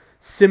potential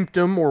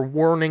symptom or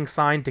warning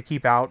sign to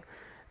keep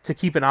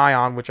an eye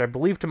on, which I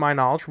believe, to my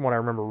knowledge, from what I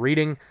remember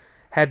reading,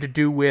 had to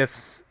do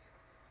with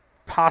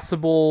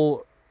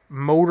possible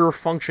motor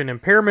function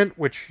impairment,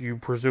 which you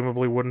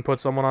presumably wouldn't put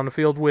someone on the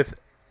field with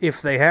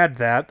if they had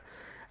that.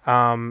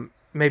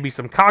 Maybe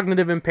some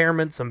cognitive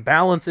impairment, some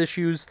balance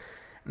issues.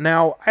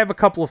 Now, I have a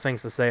couple of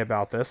things to say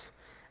about this.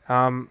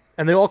 And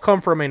they all come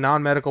from a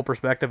non-medical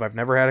perspective. I've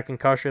never had a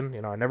concussion.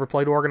 I never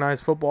played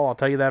organized football. I'll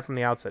tell you that from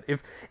the outset.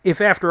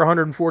 If after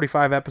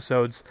 145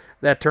 episodes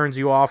that turns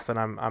you off, then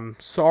I'm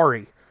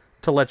sorry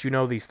to let you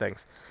know these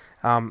things.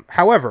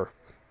 However,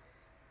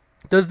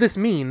 does this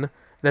mean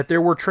that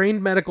there were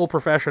trained medical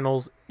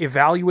professionals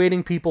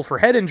evaluating people for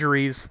head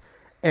injuries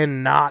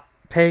and not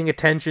paying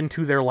attention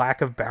to their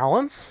lack of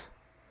balance?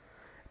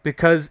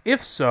 Because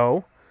if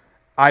so,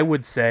 I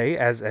would say,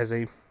 as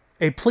a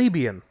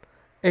plebeian,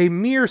 a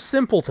mere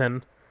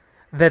simpleton,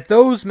 that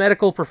those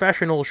medical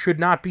professionals should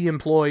not be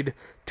employed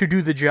to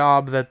do the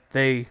job that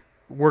they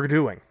were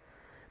doing.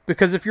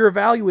 Because if you're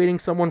evaluating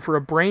someone for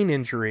a brain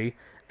injury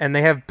and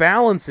they have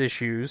balance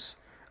issues,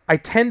 I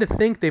tend to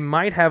think they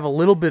might have a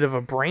little bit of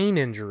a brain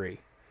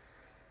injury.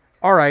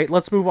 All right,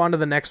 let's move on to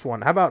the next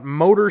one. How about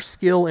motor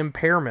skill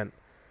impairment?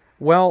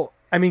 Well,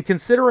 I mean,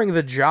 considering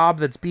the job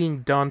that's being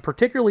done,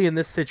 particularly in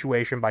this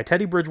situation, by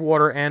Teddy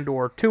Bridgewater and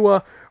or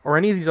Tua, or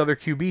any of these other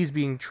QBs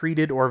being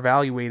treated or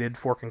evaluated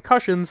for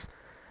concussions,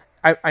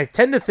 I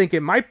tend to think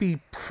it might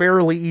be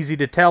fairly easy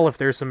to tell if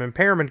there's some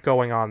impairment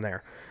going on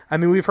there. I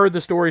mean, we've heard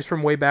the stories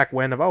from way back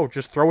when of, oh,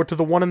 just throw it to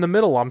the one in the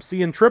middle, I'm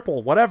seeing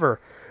triple, whatever.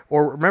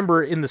 Or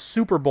remember in the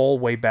Super Bowl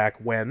way back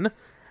when,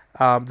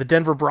 the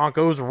Denver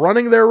Broncos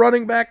running their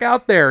running back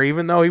out there,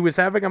 even though he was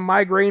having a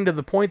migraine to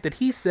the point that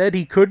he said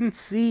he couldn't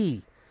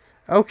see.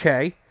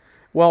 Okay,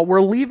 well,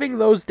 we're leaving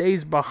those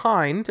days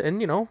behind,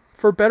 and,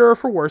 for better or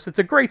for worse, it's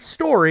a great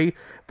story,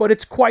 but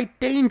it's quite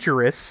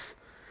dangerous.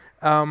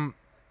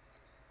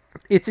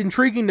 It's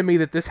intriguing to me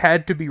that this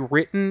had to be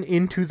written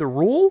into the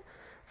rule.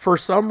 For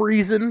some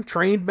reason,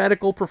 trained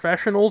medical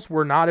professionals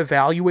were not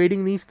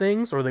evaluating these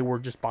things, or they were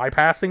just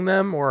bypassing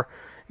them, or,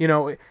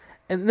 and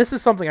this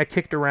is something I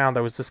kicked around.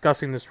 I was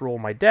discussing this rule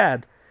with my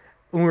dad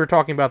when we were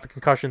talking about the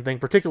concussion thing,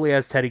 particularly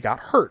as Teddy got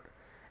hurt.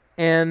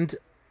 And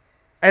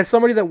as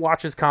somebody that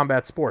watches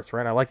combat sports,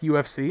 right? I like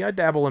UFC, I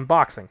dabble in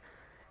boxing.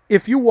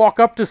 If you walk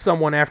up to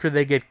someone after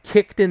they get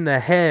kicked in the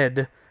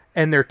head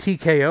and they're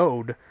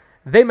TKO'd,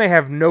 they may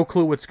have no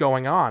clue what's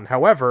going on.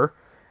 However,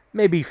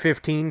 maybe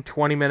 15,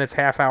 20 minutes,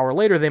 half hour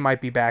later, they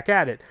might be back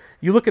at it.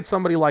 You look at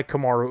somebody like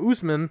Kamaru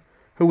Usman,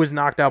 who was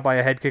knocked out by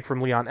a head kick from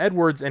Leon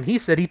Edwards, and he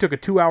said he took a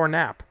 2-hour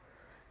nap.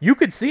 You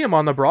could see him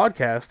on the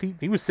broadcast.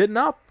 He was sitting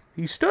up.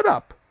 He stood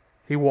up.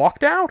 He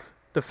walked out.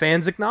 The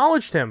fans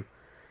acknowledged him.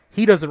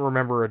 He doesn't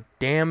remember a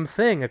damn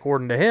thing,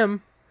 according to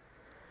him.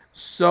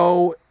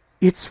 So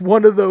it's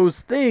one of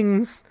those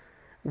things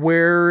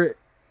where,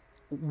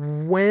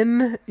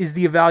 when is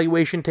the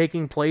evaluation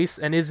taking place,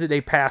 and is it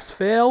a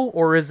pass-fail,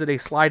 or is it a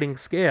sliding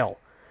scale?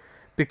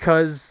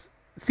 Because,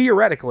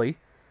 theoretically,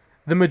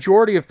 the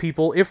majority of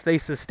people, if they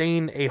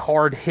sustain a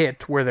hard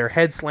hit where their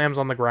head slams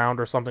on the ground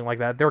or something like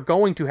that, they're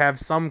going to have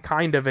some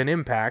kind of an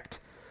impact.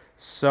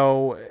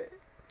 So,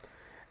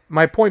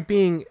 my point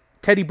being,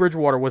 Teddy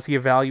Bridgewater,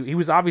 he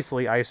was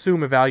obviously, I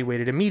assume,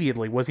 evaluated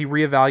immediately. Was he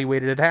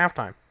reevaluated at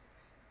halftime?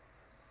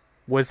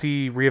 Was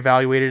he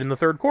reevaluated in the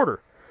third quarter?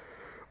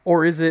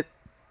 Or is it,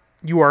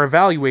 you are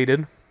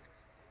evaluated,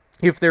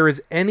 if there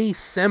is any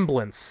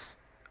semblance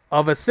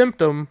of a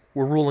symptom,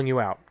 we're ruling you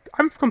out.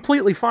 I'm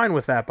completely fine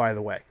with that, by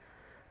the way.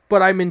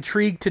 but I'm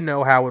intrigued to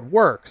know how it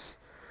works.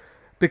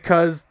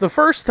 Because the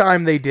first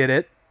time they did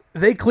it,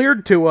 they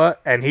cleared Tua,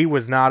 and he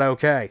was not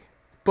okay.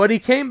 But he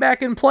came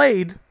back and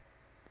played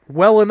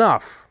well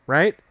enough,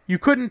 right? You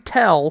couldn't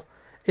tell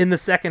in the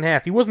second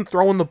half. He wasn't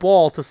throwing the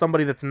ball to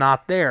somebody that's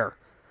not there.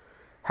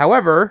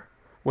 However,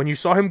 when you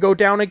saw him go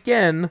down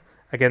again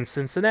against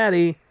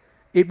Cincinnati,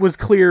 it was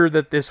clear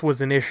that this was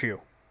an issue.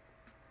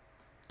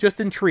 Just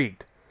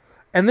intrigued.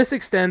 And this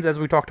extends, as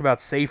we talked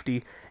about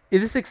safety,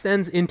 this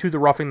extends into the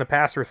roughing the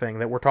passer thing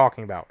that we're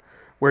talking about,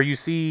 where you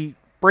see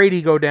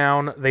Brady go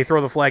down, they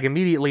throw the flag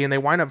immediately, and they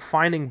wind up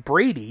finding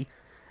Brady.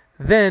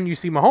 Then you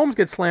see Mahomes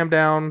get slammed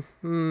down.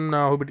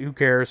 No, but who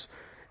cares?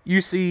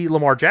 You see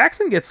Lamar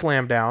Jackson get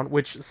slammed down,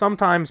 which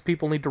sometimes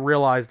people need to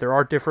realize there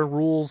are different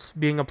rules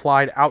being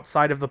applied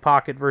outside of the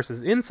pocket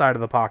versus inside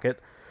of the pocket.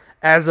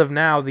 As of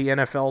now, the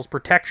NFL's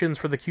protections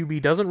for the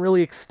QB doesn't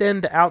really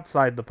extend to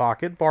outside the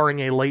pocket, barring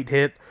a late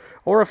hit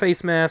or a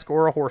face mask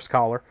or a horse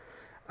collar,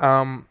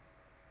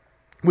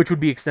 which would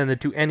be extended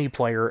to any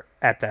player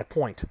at that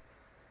point.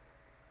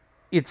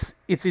 It's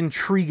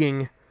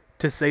intriguing,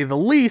 to say the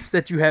least,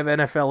 that you have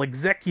NFL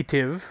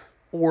executive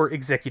or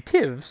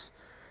executives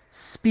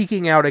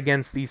speaking out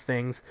against these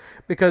things,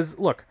 because,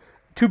 look,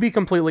 to be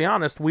completely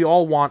honest, we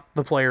all want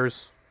the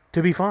players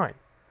to be fine.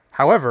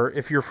 However,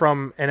 if you're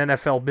from an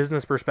NFL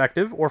business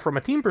perspective or from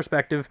a team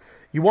perspective,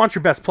 you want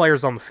your best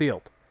players on the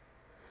field.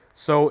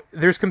 So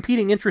there's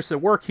competing interests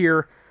at work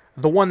here.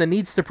 The one that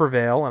needs to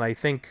prevail, and I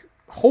think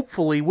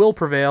hopefully will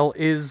prevail,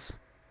 is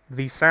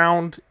the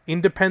sound,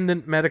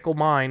 independent medical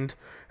mind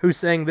who's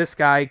saying this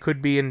guy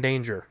could be in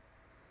danger.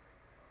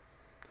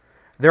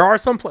 There are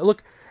some...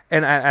 Look,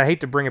 and I hate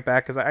to bring it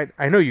back, because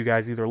I know you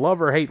guys either love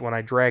or hate when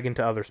I drag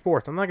into other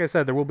sports. And like I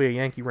said, there will be a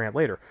Yankee rant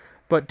later.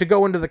 But to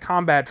go into the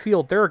combat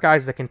field, there are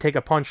guys that can take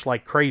a punch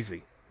like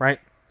crazy, right?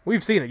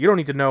 We've seen it. You don't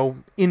need to know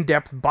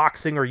in-depth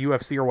boxing or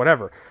UFC or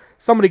whatever.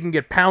 Somebody can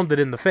get pounded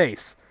in the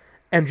face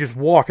and just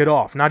walk it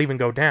off, not even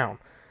go down.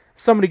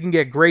 Somebody can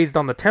get grazed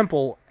on the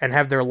temple and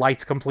have their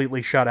lights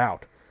completely shut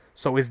out.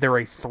 So is there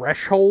a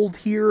threshold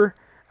here?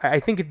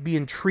 I think it'd be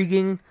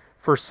intriguing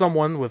for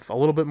someone with a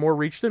little bit more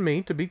reach than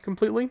me to be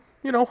completely,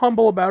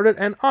 humble about it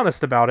and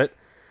honest about it,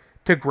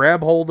 to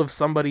grab hold of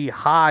somebody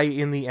high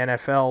in the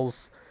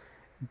NFL's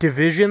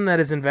division that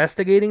is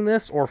investigating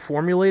this or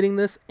formulating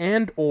this,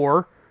 and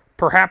or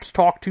perhaps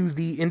talk to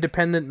the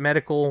independent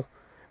medical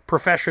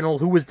professional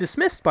who was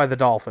dismissed by the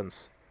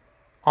Dolphins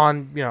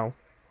on,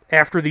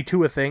 after the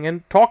Tua thing,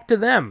 and talk to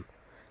them.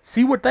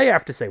 See what they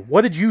have to say.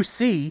 What did you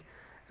see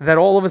that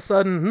all of a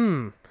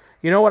sudden,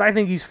 you know what, I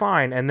think he's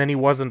fine, and then he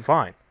wasn't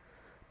fine?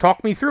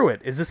 Talk me through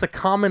it. Is this a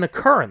common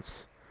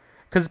occurrence?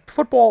 Because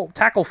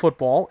tackle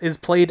football, is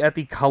played at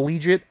the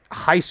collegiate,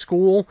 high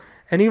school,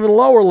 and even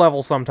lower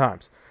level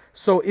sometimes.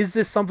 So is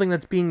this something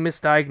that's being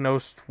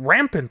misdiagnosed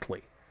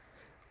rampantly?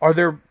 Are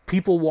there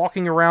people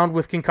walking around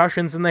with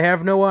concussions and they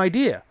have no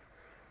idea?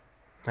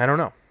 I don't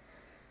know.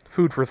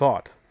 Food for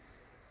thought.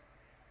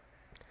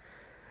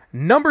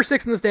 Number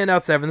 6 in the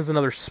Standout 7 is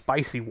another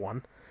spicy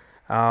one.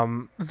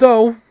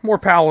 Though more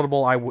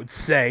palatable, I would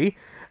say.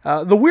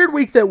 The weird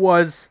week that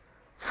was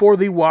for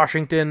the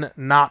Washington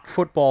not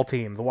football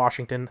team, the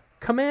Washington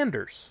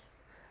Commanders.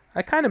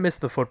 I kind of missed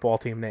the football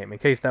team name, in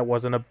case that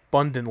wasn't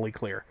abundantly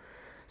clear.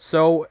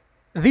 So,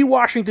 the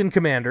Washington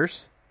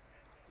Commanders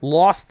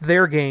lost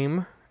their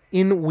game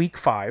in Week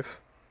 5,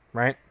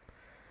 right?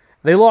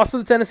 They lost to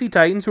the Tennessee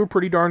Titans, who were a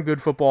pretty darn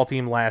good football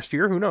team last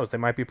year. Who knows? They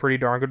might be a pretty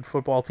darn good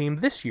football team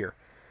this year.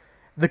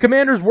 The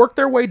Commanders worked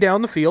their way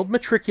down the field,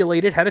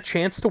 matriculated, had a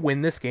chance to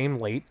win this game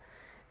late,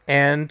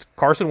 and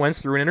Carson Wentz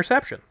threw an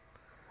interception.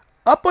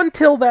 Up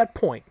until that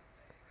point,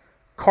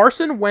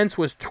 Carson Wentz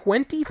was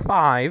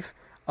 25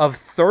 of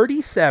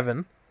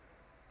 37,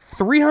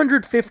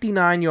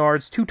 359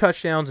 yards, 2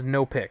 touchdowns,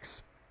 no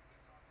picks.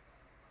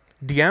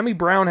 De'Ami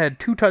Brown had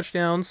 2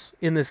 touchdowns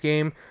in this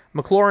game.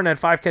 McLaurin had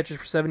 5 catches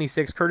for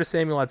 76. Curtis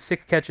Samuel had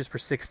 6 catches for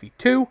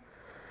 62.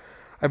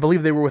 I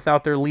believe they were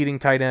without their leading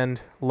tight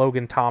end,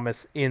 Logan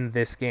Thomas, in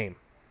this game.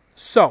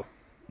 So,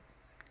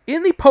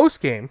 in the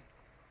postgame,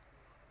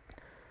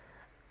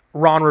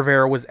 Ron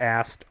Rivera was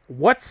asked,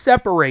 what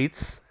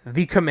separates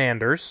the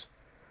Commanders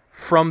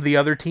from the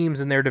other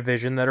teams in their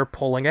division that are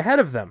pulling ahead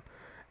of them?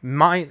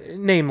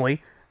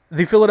 Namely,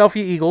 the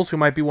Philadelphia Eagles, who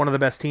might be one of the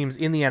best teams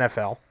in the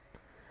NFL,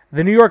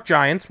 the New York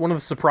Giants, one of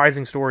the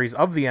surprising stories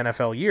of the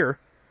NFL year,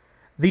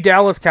 the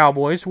Dallas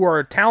Cowboys, who are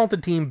a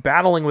talented team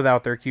battling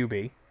without their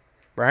QB,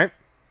 right?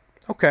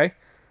 Okay.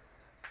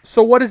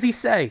 So what does he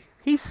say?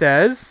 He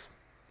says,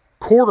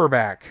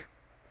 quarterback.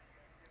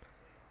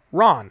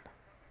 Ron,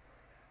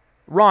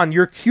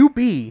 your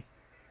QB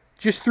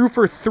just threw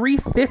for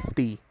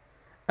 350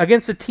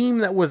 against a team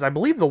that was, I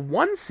believe, the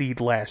 1 seed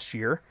last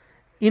year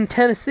in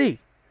Tennessee.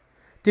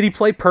 Did he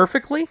play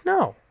perfectly?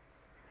 No.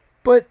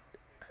 But,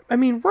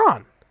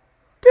 Ron,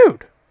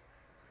 dude,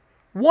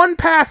 1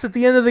 pass at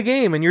the end of the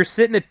game and you're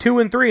sitting at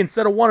 2-3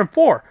 instead of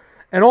 1-4,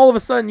 and all of a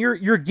sudden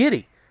you're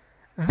giddy.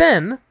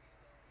 Then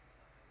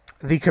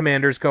the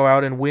Commanders go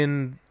out and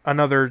win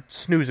another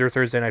snoozer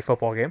Thursday night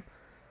football game.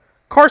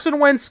 Carson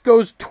Wentz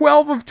goes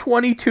 12 of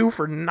 22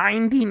 for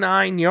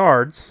 99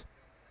 yards.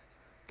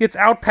 Gets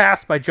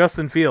outpassed by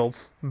Justin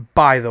Fields,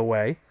 by the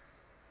way.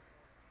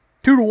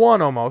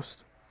 2-1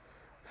 almost.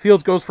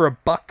 Fields goes for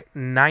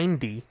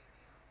 $190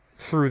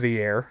 through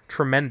the air.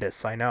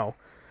 Tremendous, I know.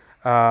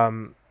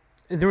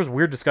 There was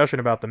weird discussion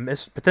about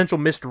the potential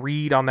missed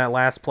read on that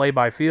last play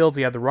by Fields.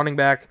 He had the running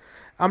back.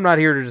 I'm not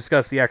here to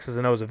discuss the X's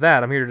and O's of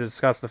that. I'm here to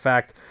discuss the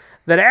fact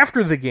that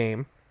after the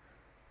game,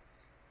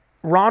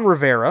 Ron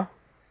Rivera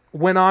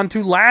went on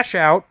to lash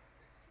out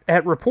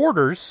at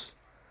reporters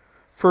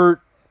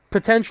for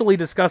potentially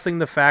discussing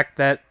the fact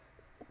that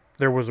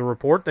there was a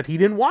report that he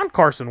didn't want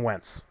Carson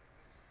Wentz.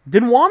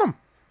 Didn't want him.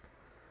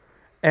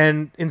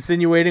 And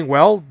insinuating,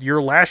 well,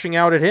 you're lashing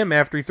out at him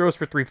after he throws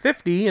for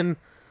 350, and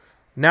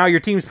now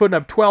your team's putting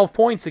up 12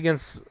 points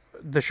against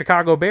the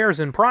Chicago Bears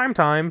in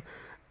primetime.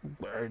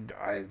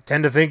 I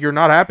tend to think you're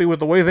not happy with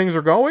the way things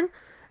are going.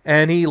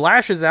 And he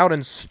lashes out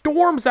and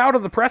storms out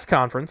of the press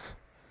conference.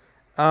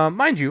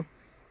 Mind you,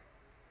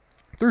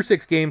 through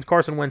 6 games,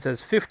 Carson Wentz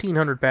has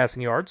 1,500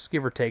 passing yards,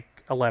 give or take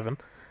 11.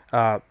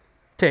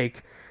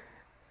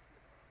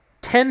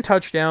 10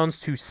 touchdowns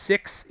to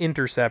 6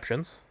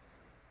 interceptions.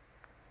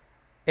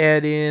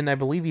 Add in, I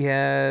believe he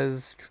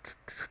has...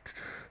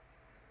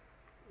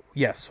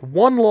 Yes,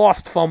 1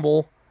 lost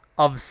fumble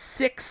of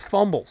 6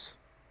 fumbles.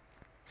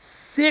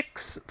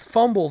 6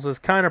 fumbles is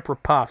kind of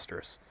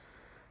preposterous.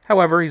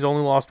 However, he's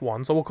only lost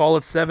 1, so we'll call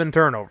it 7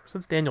 turnovers.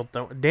 That's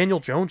Daniel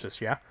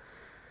Jones-ish, yeah.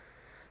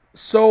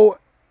 So,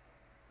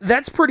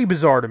 that's pretty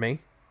bizarre to me.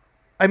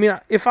 I mean,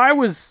 if I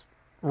was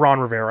Ron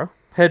Rivera,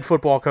 head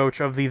football coach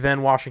of the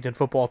then Washington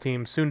football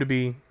team, soon to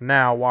be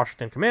now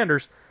Washington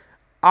Commanders,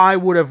 I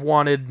would have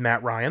wanted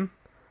Matt Ryan,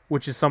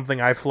 which is something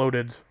I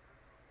floated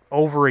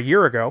over a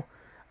year ago.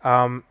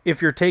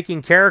 If you're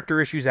taking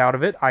character issues out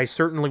of it, I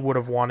certainly would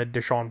have wanted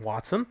Deshaun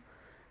Watson,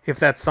 if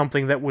that's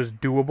something that was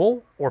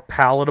doable or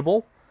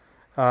palatable,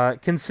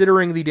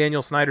 considering the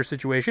Daniel Snyder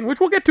situation, which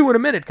we'll get to in a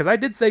minute, because I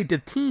did say the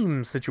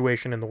team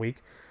situation in the week.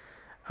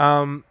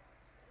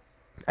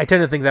 I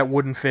tend to think that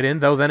wouldn't fit in,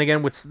 though then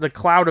again, with the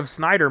cloud of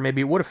Snyder,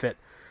 maybe it would have fit.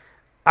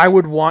 I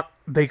would want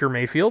Baker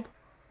Mayfield.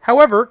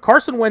 However,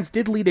 Carson Wentz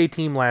did lead a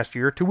team last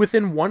year to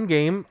within 1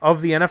 game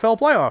of the NFL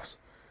playoffs,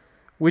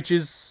 which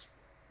is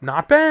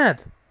not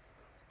bad.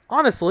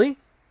 Honestly,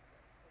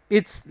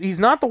 he's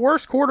not the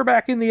worst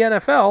quarterback in the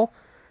NFL.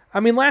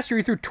 I mean, last year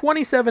he threw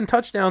 27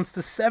 touchdowns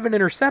to 7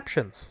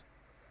 interceptions.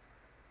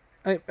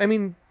 I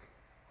mean,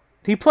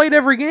 he played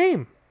every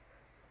game.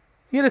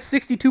 He had a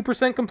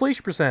 62%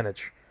 completion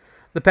percentage.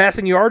 The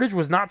passing yardage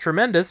was not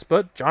tremendous,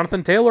 but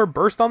Jonathan Taylor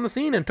burst on the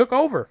scene and took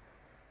over.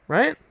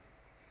 Right?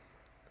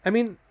 I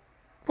mean,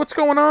 what's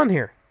going on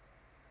here?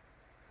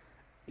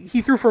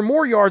 He threw for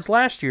more yards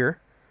last year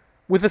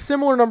with a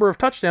similar number of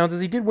touchdowns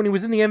as he did when he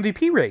was in the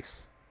MVP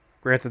race.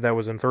 Granted, that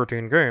was in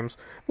 13 games,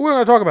 but we're not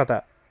going to talk about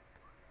that.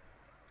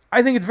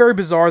 I think it's very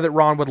bizarre that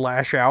Ron would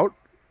lash out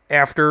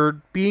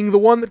after being the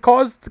one that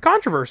caused the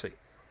controversy.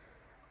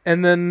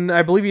 And then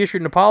I believe he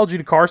issued an apology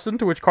to Carson,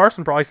 to which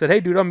Carson probably said, hey,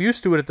 dude, I'm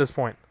used to it at this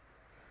point.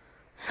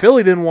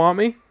 Philly didn't want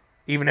me,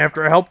 even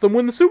after I helped them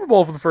win the Super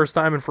Bowl for the first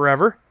time in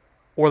forever.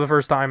 Or the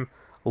first time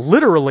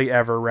literally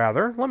ever,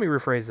 rather. Let me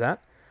rephrase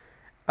that.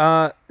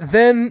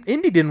 Then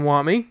Indy didn't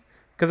want me,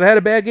 because I had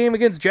a bad game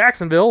against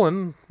Jacksonville,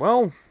 and,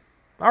 well,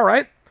 all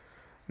right.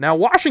 Now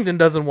Washington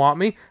doesn't want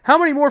me. How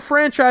many more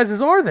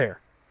franchises are there?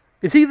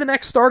 Is he the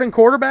next starting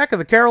quarterback of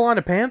the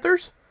Carolina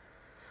Panthers?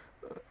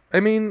 I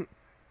mean,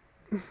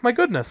 my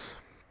goodness.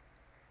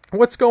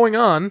 What's going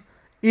on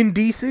in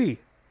D.C.?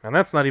 And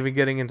that's not even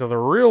getting into the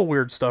real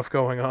weird stuff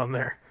going on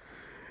there.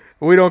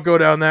 We don't go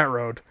down that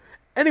road.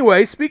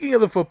 Anyway, speaking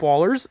of the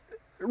footballers,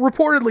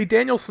 reportedly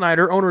Daniel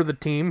Snyder, owner of the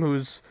team,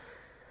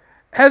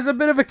 has a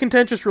bit of a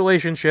contentious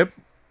relationship,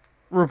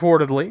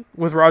 reportedly,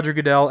 with Roger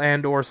Goodell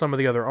and or some of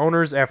the other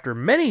owners after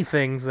many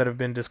things that have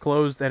been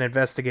disclosed and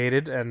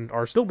investigated and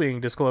are still being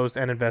disclosed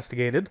and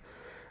investigated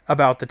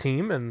about the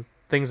team and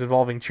things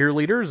involving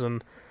cheerleaders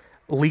and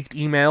leaked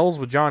emails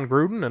with John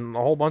Gruden and a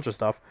whole bunch of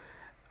stuff.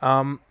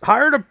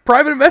 Hired a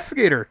private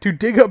investigator to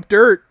dig up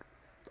dirt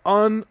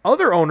on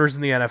other owners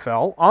in the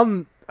NFL,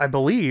 on, I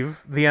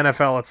believe, the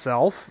NFL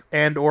itself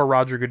and or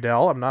Roger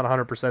Goodell. I'm not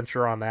 100%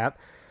 sure on that.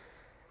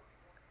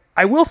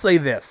 I will say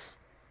this.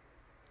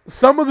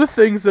 Some of the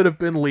things that have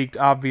been leaked,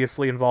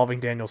 obviously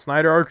involving Daniel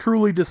Snyder, are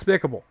truly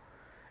despicable.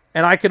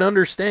 And I can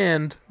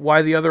understand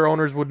why the other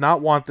owners would not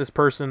want this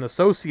person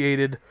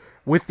associated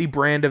with the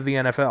brand of the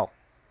NFL.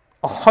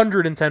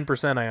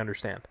 110% I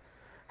understand.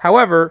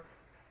 However,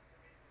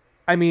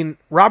 I mean,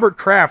 Robert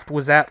Kraft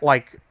was at,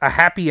 like, a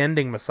happy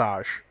ending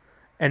massage,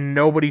 and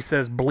nobody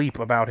says bleep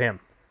about him,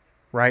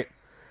 right?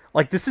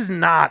 Like, this is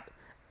not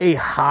a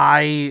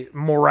high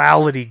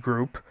morality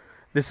group.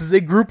 This is a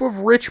group of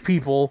rich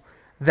people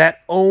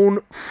that own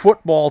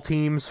football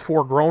teams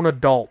for grown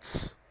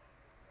adults,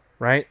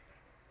 right?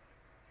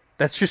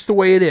 That's just the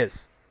way it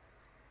is.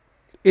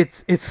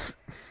 It's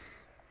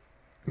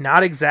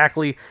not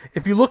exactly...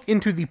 If you look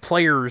into the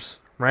players,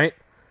 right?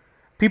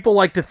 People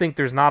like to think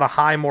there's not a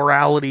high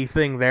morality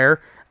thing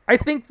there. I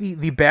think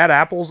the bad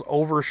apples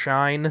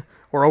overshadow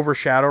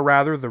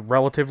rather the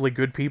relatively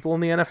good people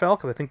in the NFL,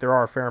 because I think there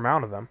are a fair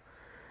amount of them.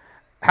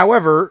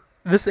 However,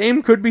 the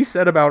same could be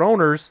said about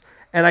owners,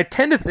 and I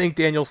tend to think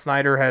Daniel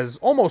Snyder has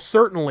almost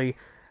certainly,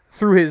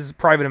 through his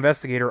private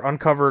investigator,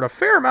 uncovered a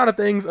fair amount of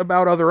things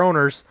about other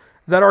owners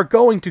that are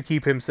going to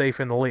keep him safe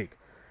in the league.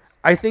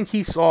 I think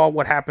he saw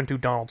what happened to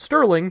Donald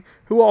Sterling,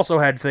 who also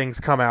had things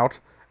come out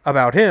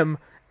about him,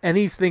 and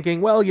he's thinking,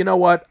 well, you know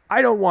what?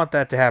 I don't want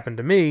that to happen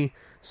to me,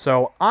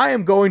 so I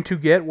am going to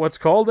get what's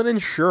called an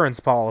insurance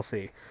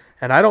policy.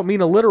 And I don't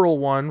mean a literal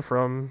one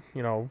from,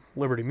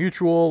 Liberty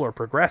Mutual or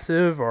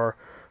Progressive or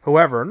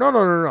whoever.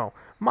 No.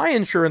 My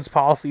insurance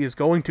policy is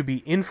going to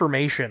be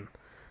information.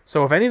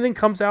 So if anything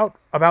comes out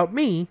about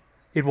me,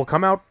 it will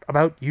come out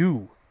about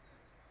you.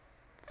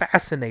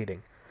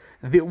 Fascinating.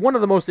 One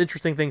of the most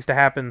interesting things to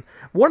happen,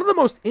 one of the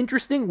most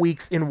interesting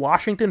weeks in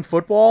Washington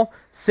football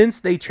since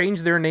they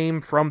changed their name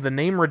from the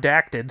name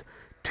redacted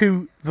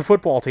to the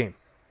football team.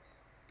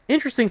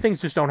 Interesting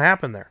things just don't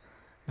happen there.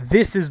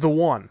 This is the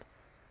one.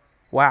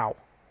 Wow.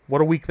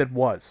 What a week that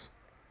was.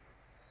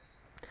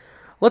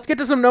 Let's get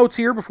to some notes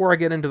here before I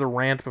get into the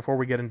rant, before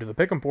we get into the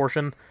pick'em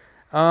portion.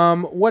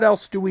 What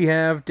else do we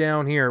have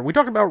down here? We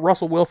talked about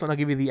Russell Wilson. I'll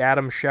give you the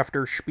Adam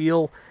Schefter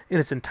spiel in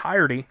its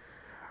entirety.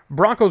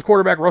 Broncos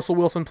quarterback Russell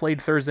Wilson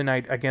played Thursday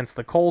night against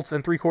the Colts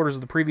and 3/4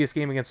 of the previous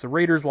game against the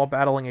Raiders while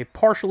battling a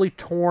partially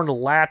torn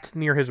lat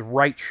near his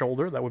right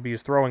shoulder. That would be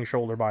his throwing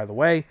shoulder, by the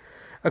way,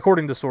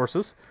 according to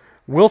sources.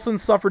 Wilson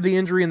suffered the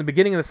injury in the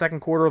beginning of the second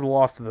quarter of the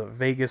loss to the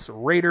Vegas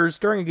Raiders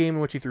during a game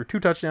in which he threw 2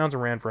 touchdowns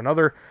and ran for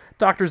another.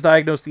 Doctors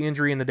diagnosed the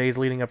injury in the days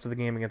leading up to the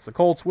game against the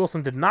Colts.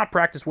 Wilson did not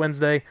practice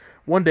Wednesday,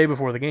 one day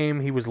before the game.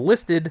 He was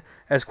listed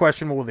as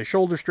questionable with a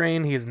shoulder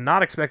strain. He is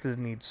not expected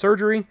to need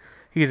surgery.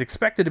 He is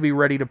expected to be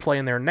ready to play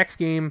in their next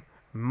game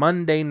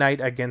Monday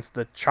night against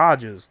the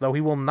Chargers, though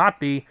he will not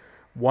be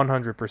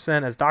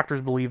 100% as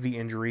doctors believe the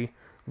injury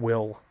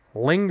will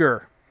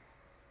linger.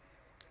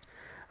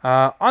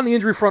 On the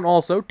injury front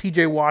also,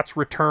 TJ Watt's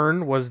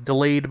return was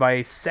delayed by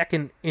a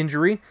second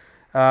injury.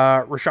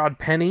 Rashad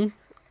Penny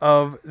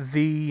of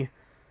the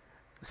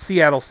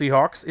Seattle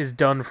Seahawks is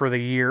done for the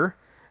year.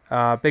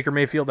 Baker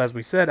Mayfield, as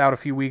we said, out a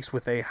few weeks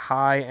with a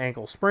high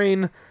ankle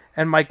sprain.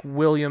 And Marcus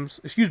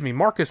Williams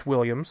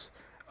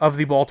of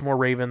the Baltimore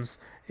Ravens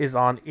is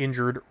on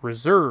injured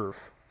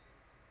reserve.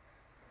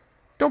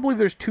 Don't believe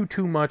there's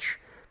too much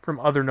from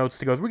other notes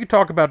to go. We could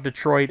talk about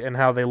Detroit and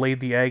how they laid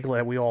the egg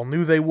that we all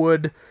knew they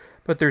would,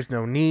 but there's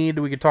no need.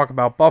 We could talk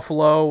about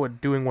Buffalo and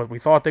doing what we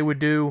thought they would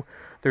do.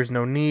 There's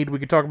no need. We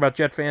could talk about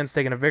Jet fans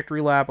taking a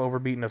victory lap over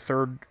beating a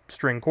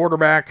third-string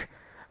quarterback,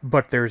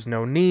 but there's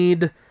no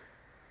need.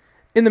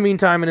 In the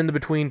meantime and in the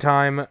between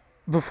time,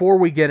 before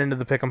we get into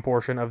the pick'em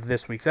portion of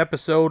this week's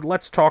episode,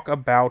 let's talk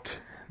about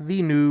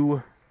the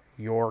New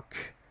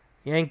York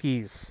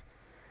Yankees.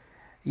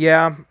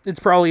 Yeah, it's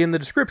probably in the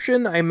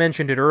description. I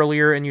mentioned it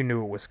earlier, and you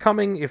knew it was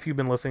coming. If you've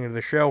been listening to the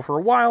show for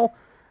a while,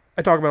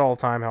 I talk about all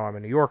the time how I'm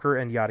a New Yorker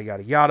and yada,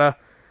 yada, yada.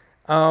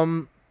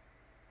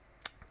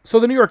 So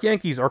the New York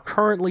Yankees are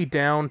currently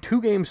down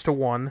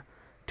 2-1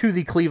 to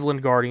the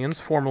Cleveland Guardians,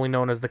 formerly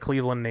known as the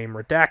Cleveland name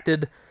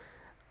redacted.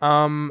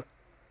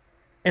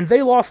 And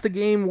they lost a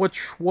game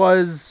which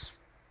was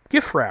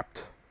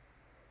gift-wrapped.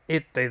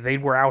 They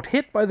were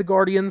out-hit by the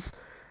Guardians.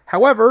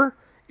 However,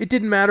 it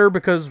didn't matter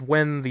because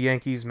when the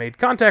Yankees made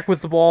contact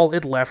with the ball,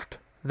 it left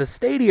the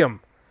stadium.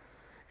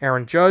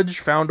 Aaron Judge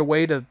found a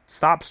way to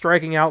stop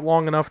striking out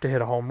long enough to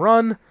hit a home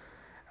run.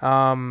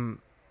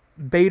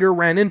 Bader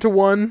ran into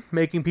one,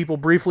 making people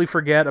briefly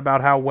forget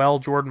about how well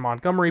Jordan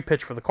Montgomery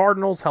pitched for the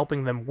Cardinals,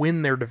 helping them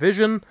win their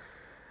division.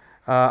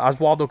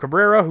 Oswaldo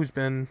Cabrera, who's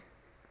been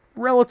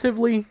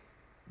relatively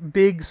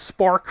big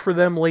spark for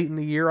them late in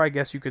the year, I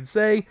guess you could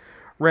say,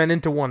 ran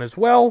into one as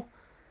well.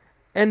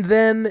 And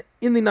then,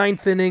 in the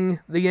 9th inning,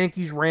 the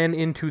Yankees ran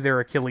into their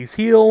Achilles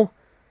heel.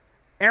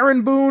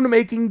 Aaron Boone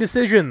making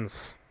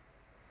decisions.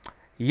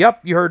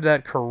 Yep, you heard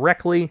that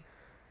correctly.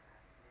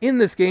 In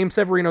this game,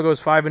 Severino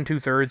goes 5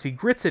 2/3. He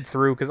grits it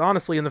through, because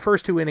honestly, in the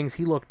first 2 innings,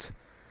 he looked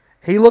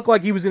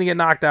like he was going to get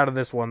knocked out of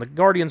this one. The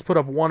Guardians put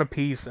up 1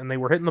 apiece, and they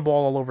were hitting the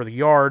ball all over the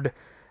yard.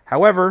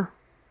 However,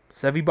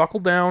 Sevy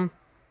buckled down,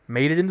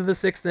 made it into the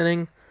 6th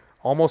inning,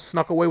 almost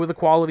snuck away with a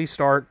quality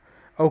start.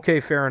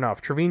 Okay, fair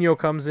enough. Trevino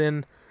comes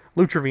in.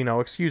 Lou Trevino,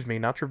 excuse me,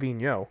 not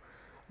Trevino.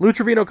 Lou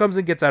Trevino comes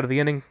in, gets out of the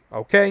inning.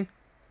 Okay.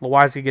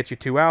 Loizaga gets you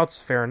 2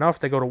 outs. Fair enough.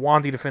 They go to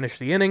Wandy to finish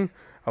the inning.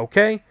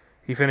 Okay.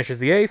 He finishes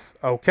the 8th.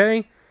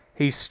 Okay.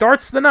 He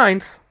starts the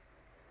 9th.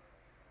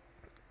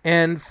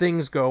 And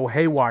things go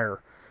haywire.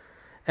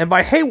 And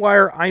by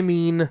haywire, I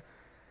mean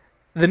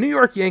the New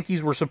York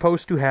Yankees were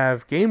supposed to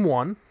have Game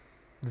 1,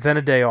 then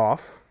a day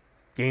off.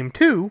 Game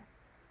 2,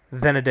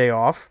 then a day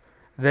off.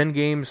 Then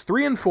Games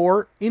 3 and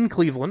 4 in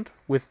Cleveland,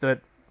 with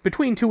the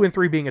between 2 and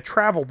 3 being a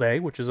travel day,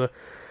 which is a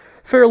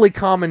fairly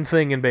common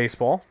thing in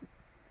baseball.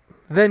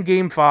 Then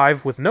Game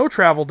 5 with no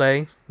travel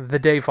day, the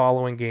day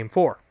following Game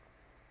 4.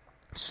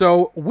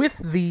 So with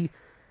the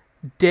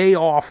day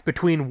off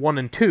between 1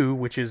 and 2,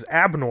 which is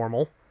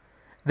abnormal,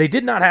 They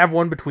did not have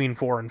one between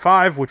 4 and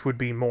 5, which would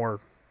be more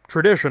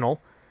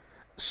traditional.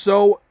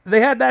 So they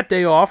had that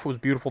day off. It was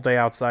a beautiful day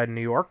outside in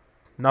New York.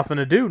 Nothing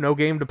to do, no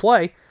game to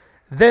play.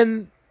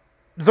 Then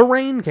the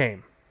rain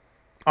came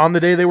on the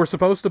day they were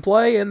supposed to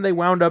play, and they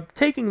wound up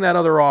taking that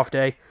other off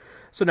day.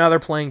 So now they're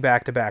playing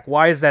back-to-back.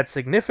 Why is that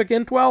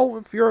significant? Well,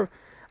 if you're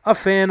a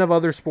fan of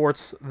other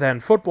sports than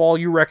football,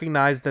 you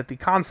recognize that the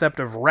concept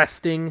of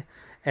resting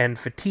and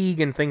fatigue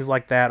and things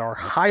like that are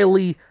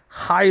highly,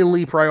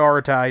 highly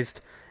prioritized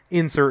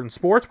in certain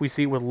sports. We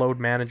see it with load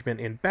management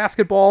in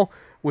basketball,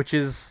 which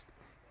is...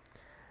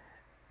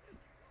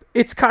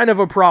 It's kind of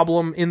a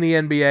problem in the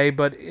NBA,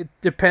 but it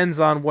depends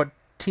on what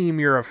team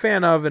you're a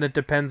fan of, and it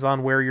depends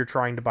on where you're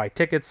trying to buy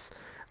tickets.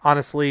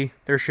 Honestly,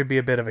 there should be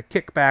a bit of a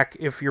kickback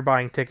if you're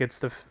buying tickets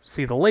to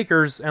see the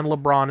Lakers and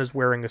LeBron is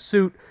wearing a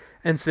suit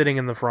and sitting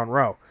in the front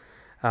row.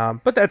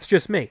 But that's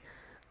just me.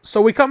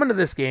 So we come into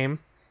this game.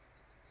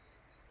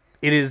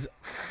 It is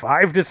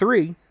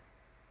 5-3,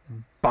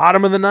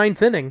 bottom of the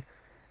ninth inning,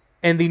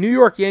 and the New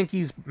York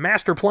Yankees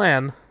master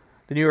plan,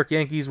 the New York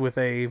Yankees with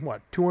a,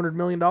 $200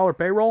 million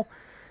payroll?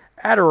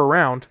 At or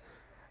around,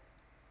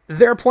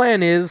 their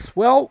plan is,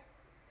 well,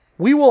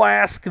 we will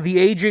ask the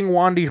aging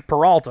Wandy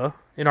Peralta,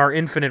 in our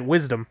infinite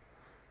wisdom,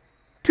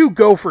 to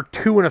go for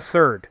 2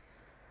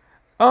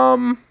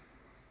 1/3.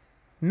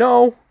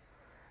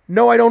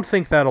 No, I don't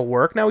think that'll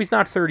work. Now, he's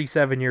not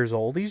 37 years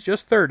old, he's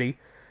just 30,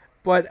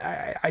 but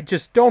I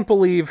just don't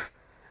believe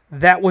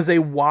that was a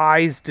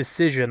wise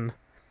decision,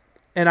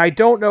 and I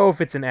don't know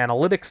if it's an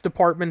analytics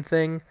department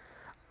thing,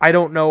 I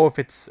don't know if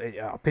it's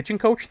a pitching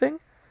coach thing.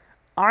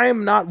 I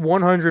am not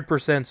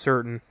 100%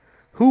 certain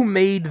who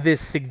made this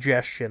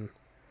suggestion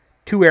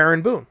to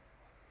Aaron Boone.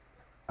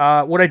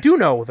 What I do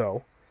know,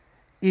 though,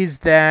 is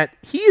that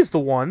he is the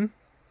one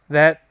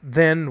that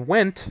then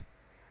went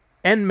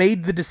and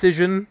made the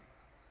decision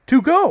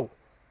to go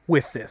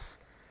with this.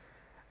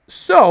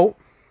 So,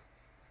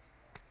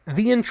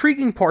 the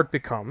intriguing part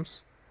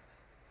becomes,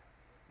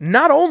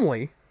 not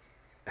only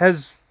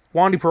has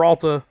Wandy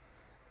Peralta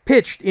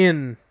pitched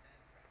in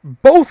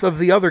both of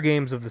the other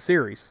games of the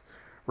series,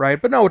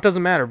 right? But no, it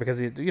doesn't matter because,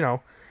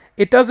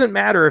 it doesn't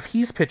matter if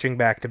he's pitching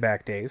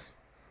back-to-back days,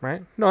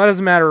 right? No, that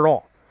doesn't matter at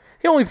all.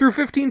 He only threw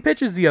 15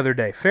 pitches the other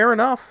day. Fair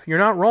enough. You're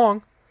not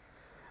wrong.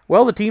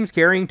 Well, the team's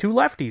carrying 2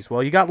 lefties.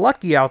 Well, you got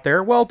Lutke out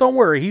there. Well, don't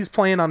worry. He's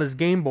playing on his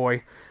Game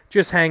Boy,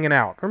 just hanging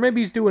out. Or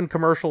maybe he's doing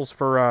commercials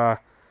for,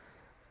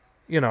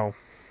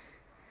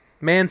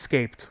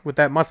 Manscaped with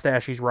that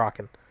mustache he's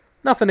rocking.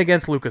 Nothing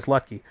against Lucas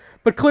Lutke.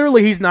 But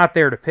clearly he's not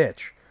there to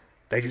pitch.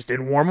 They just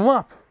didn't warm him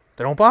up.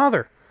 They don't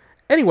bother.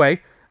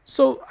 Anyway,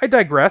 so I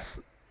digress.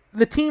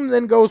 The team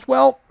then goes,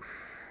 well,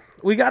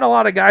 we got a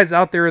lot of guys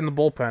out there in the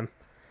bullpen.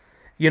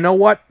 You know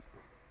what?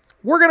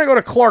 We're going to go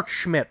to Clarke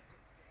Schmidt,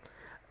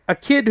 a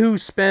kid who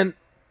spent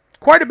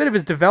quite a bit of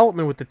his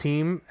development with the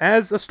team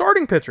as a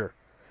starting pitcher.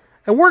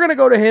 And we're going to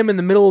go to him in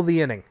the middle of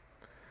the inning.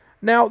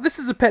 Now, this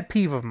is a pet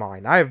peeve of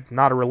mine. I'm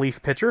not a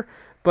relief pitcher,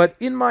 but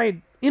in my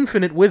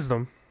infinite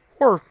wisdom,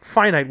 or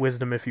finite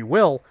wisdom if you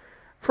will,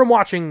 from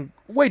watching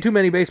way too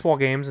many baseball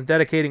games and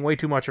dedicating way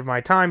too much of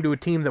my time to a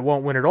team that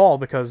won't win at all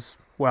because,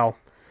 well,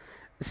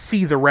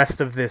 see the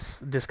rest of this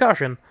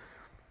discussion,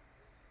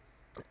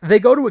 they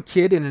go to a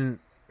kid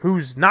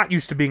who's not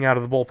used to being out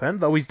of the bullpen,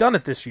 though he's done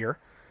it this year,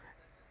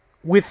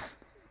 with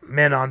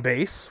men on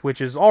base, which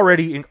is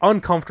already an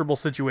uncomfortable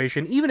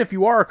situation, even if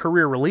you are a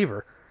career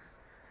reliever.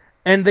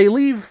 And they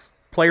leave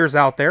players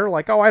out there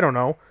like,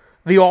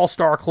 the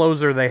all-star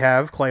closer they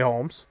have, Clay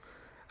Holmes,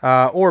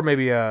 or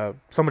maybe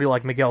somebody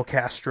like Miguel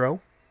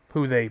Castro,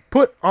 who they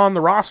put on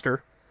the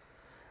roster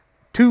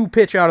to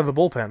pitch out of the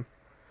bullpen.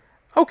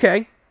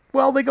 Okay,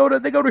 well, they go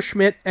to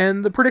Schmidt,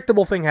 and the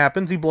predictable thing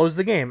happens. He blows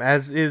the game,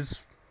 as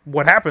is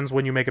what happens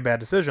when you make a bad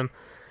decision.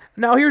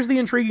 Now, here's the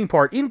intriguing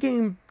part. In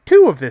Game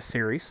 2 of this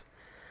series,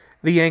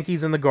 the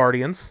Yankees and the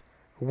Guardians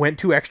went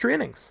to extra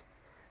innings.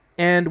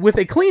 And with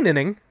a clean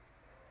inning,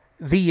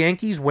 the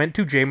Yankees went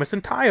to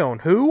Jameson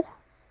Taillon, who,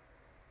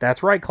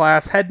 that's right,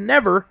 class, had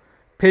never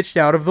pitched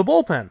out of the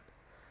bullpen.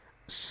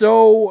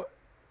 So,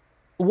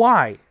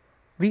 why?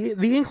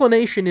 The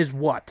inclination is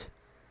what?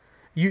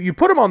 You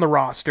put him on the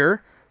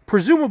roster,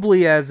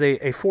 presumably as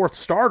a fourth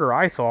starter,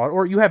 I thought,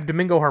 or you have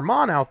Domingo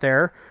Germán out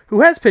there,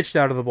 who has pitched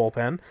out of the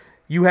bullpen.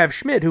 You have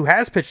Schmidt, who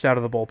has pitched out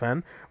of the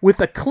bullpen. With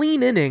a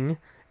clean inning,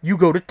 you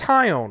go to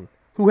Taillon,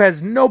 who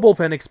has no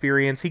bullpen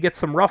experience. He gets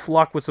some rough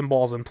luck with some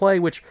balls in play,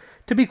 which,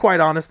 to be quite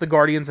honest, the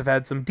Guardians have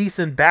had some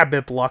decent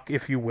BABIP luck,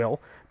 if you will,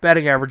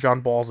 batting average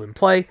on balls in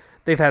play.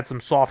 They've had some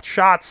soft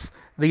shots.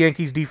 The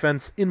Yankees'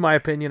 defense, in my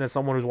opinion, as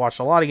someone who's watched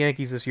a lot of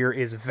Yankees this year,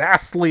 is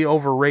vastly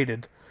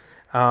overrated.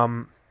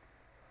 Neither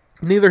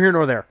here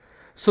nor there.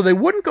 So they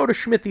wouldn't go to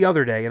Schmidt the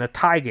other day in a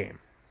tie game.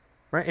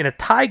 Right? In a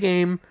tie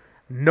game,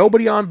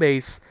 nobody on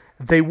base,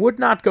 they would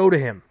not go to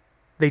him.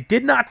 They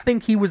did not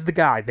think he was the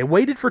guy. They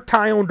waited for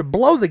Taillon to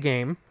blow the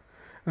game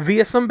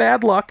via some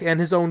bad luck and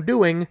his own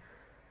doing,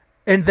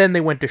 and then they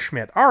went to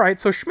Schmidt. All right,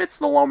 so Schmidt's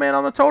the low man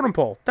on the totem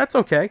pole. That's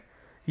okay.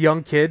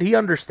 Young kid, he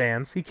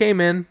understands. He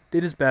came in,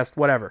 did his best,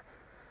 whatever.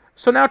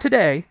 So now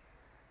today,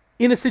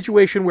 in a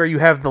situation where you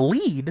have the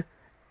lead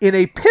in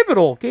a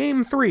pivotal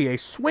Game 3, a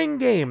swing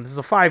game. This is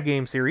a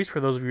 5-game series for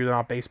those of you that are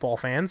not baseball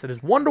fans. It is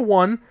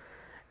 1-1.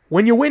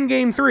 When you win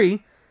Game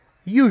 3,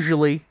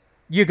 usually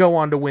you go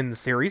on to win the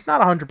series. Not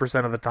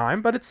 100% of the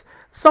time, but it's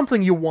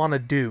something you want to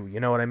do, you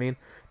know what I mean?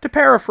 To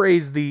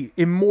paraphrase the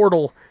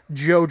immortal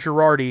Joe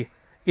Girardi,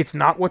 it's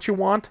not what you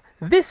want,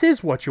 this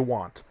is what you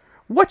want.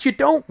 What you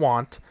don't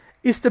want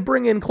is to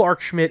bring in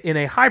Clarke Schmidt in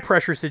a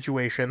high-pressure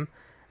situation,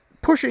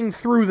 pushing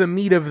through the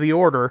meat of the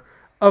order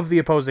of the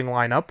opposing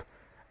lineup,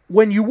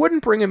 when you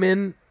wouldn't bring him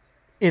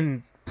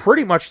in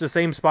pretty much the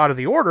same spot of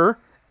the order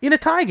in a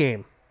tie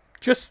game.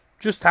 Just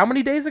how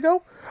many days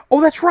ago?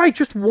 Oh, that's right,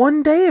 just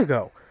 1 day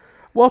ago.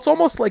 Well, it's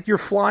almost like you're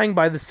flying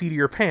by the seat of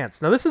your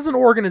pants. Now, this is an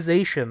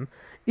organization,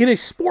 in a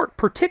sport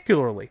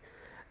particularly,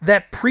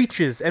 that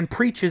preaches and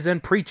preaches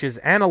and preaches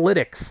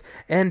analytics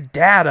and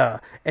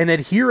data and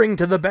adhering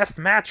to the best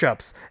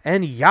matchups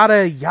and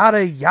yada,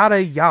 yada,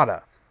 yada,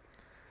 yada.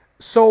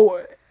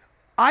 So,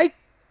 I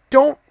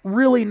don't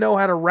really know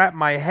how to wrap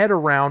my head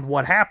around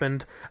what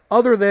happened,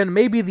 other than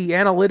maybe the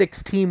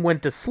analytics team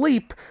went to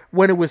sleep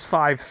when it was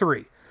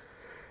 5-3.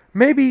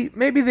 Maybe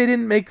they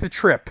didn't make the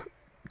trip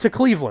to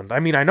Cleveland. I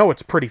mean, I know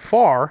it's pretty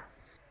far,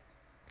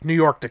 New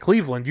York to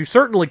Cleveland. You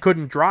certainly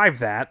couldn't drive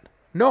that.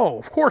 No,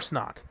 of course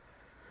not.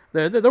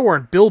 There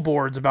weren't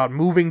billboards about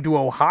moving to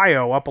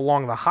Ohio up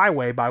along the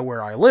highway by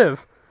where I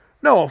live.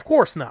 No, of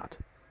course not.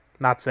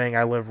 Not saying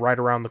I live right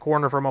around the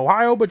corner from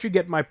Ohio, but you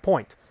get my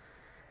point.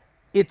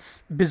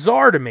 It's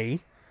bizarre to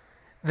me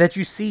that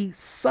you see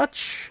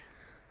such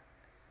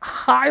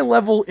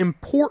high-level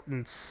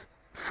importance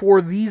for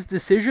these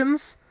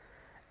decisions,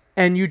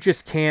 and you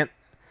just can't,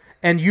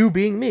 and you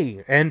being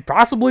me, and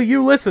possibly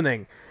you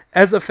listening,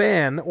 as a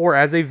fan or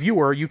as a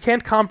viewer, you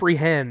can't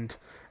comprehend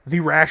the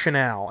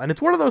rationale. And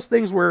it's one of those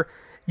things where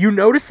you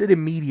notice it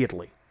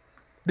immediately.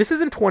 This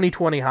isn't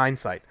 2020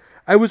 hindsight.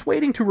 I was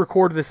waiting to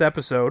record this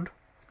episode,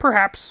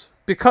 perhaps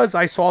because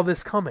I saw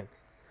this coming.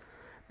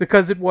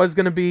 Because it was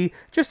going to be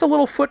just a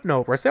little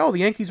footnote where I say, oh, the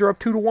Yankees are up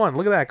 2-1.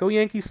 Look at that. Go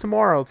Yankees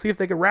tomorrow. Let's see if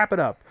they can wrap it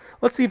up.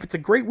 Let's see if it's a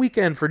great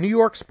weekend for New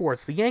York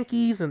sports. The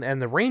Yankees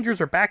and the Rangers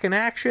are back in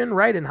action,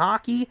 right, in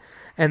hockey.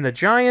 And the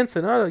Giants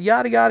and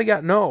yada, yada,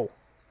 yada.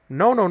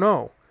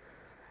 No.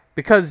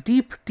 Because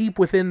deep, deep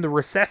within the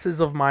recesses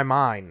of my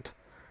mind,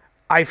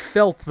 I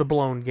felt the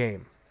blown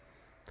game.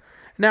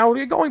 Now,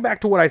 going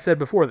back to what I said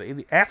before,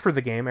 after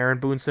the game, Aaron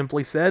Boone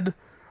simply said,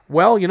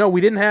 well,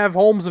 we didn't have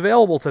Holmes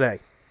available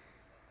today.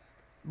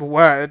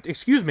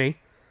 Excuse me?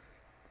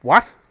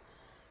 What?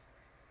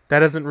 That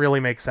doesn't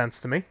really make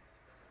sense to me.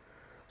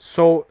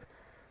 So,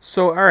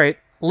 all right.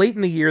 Late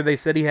in the year, they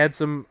said he had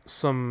some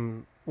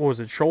what was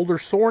it, shoulder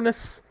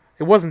soreness?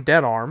 It wasn't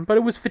dead arm, but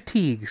it was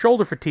fatigue.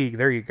 Shoulder fatigue,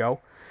 there you go.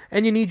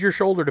 And you need your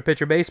shoulder to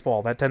pitch a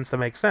baseball. That tends to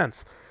make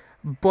sense.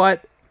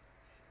 But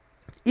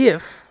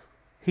if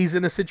he's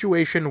in a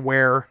situation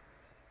where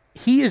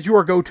he is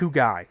your go-to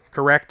guy,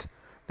 correct?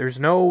 There's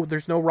no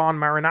Ron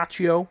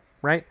Marinaccio,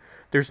 right?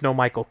 There's no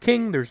Michael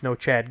King. There's no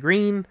Chad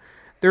Green.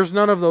 There's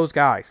none of those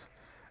guys.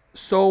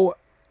 So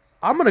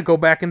I'm going to go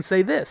back and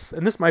say this,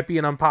 and this might be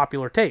an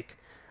unpopular take.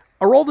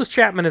 Aroldis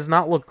Chapman has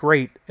not looked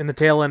great in the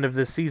tail end of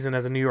this season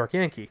as a New York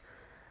Yankee.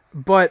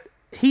 But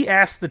he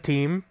asked the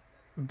team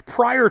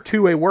prior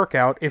to a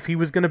workout if he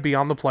was going to be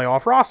on the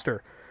playoff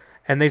roster.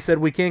 And they said,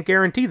 we can't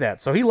guarantee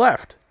that. So he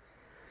left.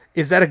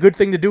 Is that a good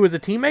thing to do as a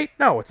teammate?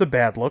 No, it's a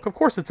bad look. Of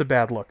course it's a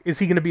bad look. Is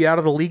he going to be out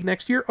of the league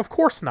next year? Of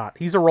course not.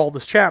 He's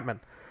Aroldis Chapman.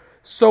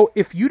 So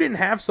if you didn't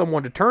have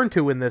someone to turn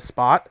to in this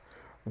spot,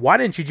 why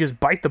didn't you just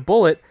bite the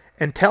bullet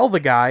and tell the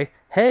guy,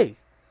 hey,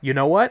 you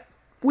know what?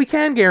 We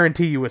can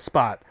guarantee you a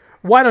spot.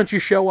 Why don't you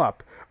show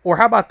up? Or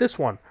how about this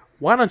one?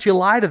 Why don't you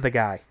lie to the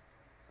guy?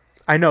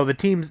 I know the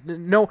teams,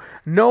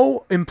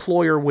 no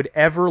employer would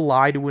ever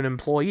lie to an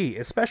employee,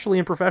 especially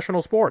in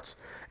professional sports.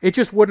 It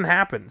just wouldn't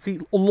happen. See,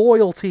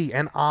 loyalty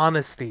and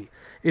honesty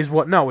is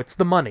it's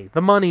the money.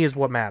 The money is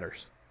what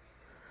matters.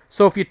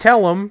 So if you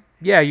tell him,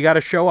 yeah, you got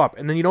to show up,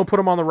 and then you don't put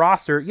him on the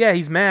roster, yeah,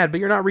 he's mad, but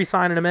you're not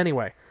re-signing him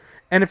anyway.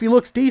 And if he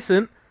looks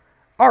decent,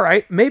 all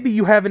right, maybe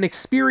you have an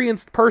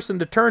experienced person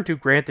to turn to.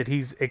 Granted,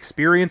 he's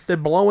experienced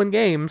at blowing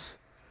games,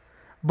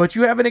 but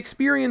you have an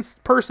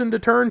experienced person to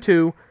turn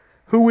to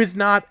who is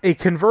not a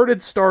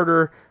converted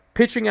starter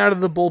pitching out of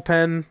the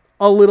bullpen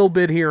a little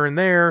bit here and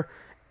there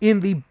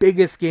in the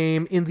biggest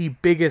game, in the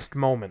biggest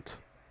moment.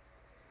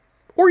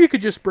 Or you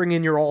could just bring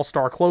in your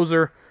all-star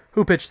closer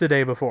who pitched the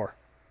day before.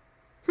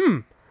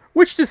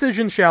 Which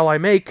decision shall I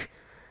make?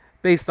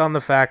 Based on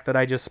the fact that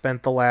I just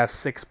spent the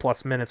last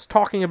 6+ minutes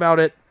talking about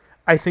it,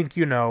 I think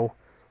you know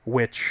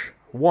which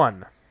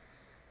one.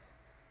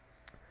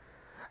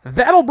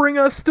 That'll bring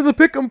us to the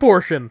pick'em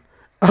portion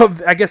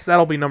of, I guess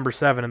that'll be number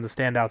 7 in the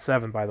Standout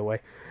 7, by the way.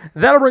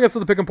 That'll bring us to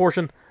the pick'em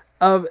portion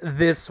of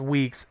this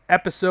week's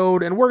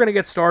episode, and we're going to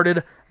get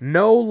started.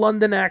 No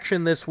London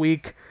action this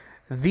week.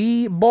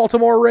 The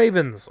Baltimore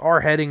Ravens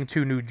are heading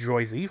to New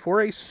Jersey for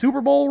a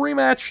Super Bowl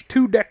rematch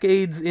 2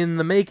 decades in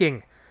the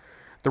making.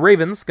 The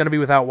Ravens going to be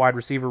without wide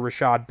receiver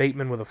Rashad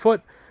Bateman with a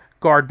foot,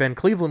 Guard Ben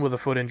Cleveland with a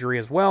foot injury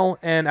as well,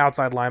 and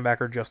outside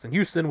linebacker Justin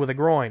Houston with a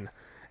groin.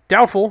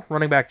 Doubtful,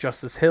 running back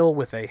Justice Hill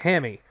with a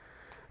hammy.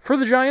 For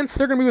the Giants,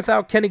 they're going to be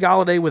without Kenny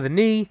Golladay with a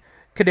knee,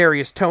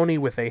 Kadarius Toney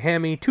with a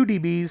hammy, 2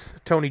 DBs,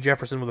 Tony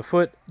Jefferson with a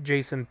foot,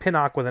 Jason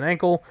Pinnock with an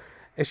ankle,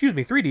 3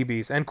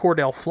 DBs, and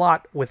Cordell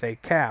Flott with a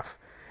calf.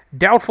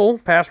 Doubtful,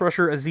 pass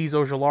rusher Azeez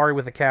Ojulari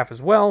with a calf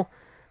as well.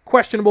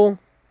 Questionable,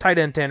 tight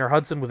end Tanner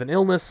Hudson with an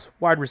illness,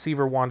 wide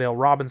receiver Wan'Dale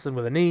Robinson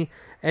with a knee,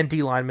 and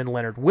D lineman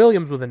Leonard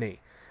Williams with a knee.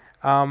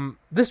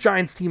 This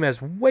Giants team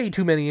has way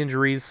too many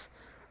injuries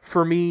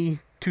for me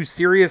to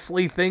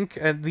seriously think.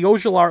 And the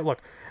Ojulari,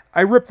 look,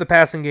 I ripped the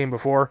passing game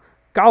before.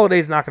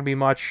 Galladay's not going to be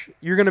much.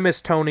 You're going to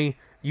miss Toney.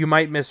 You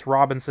might miss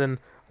Robinson.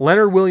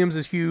 Leonard Williams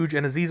is huge,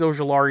 and Azeez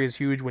Ojulari is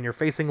huge when you're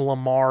facing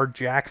Lamar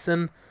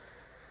Jackson.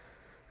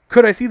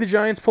 Could I see the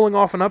Giants pulling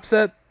off an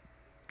upset?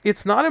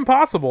 It's not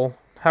impossible.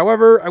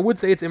 However, I would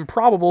say it's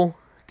improbable.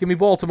 Give me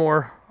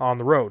Baltimore on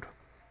the road.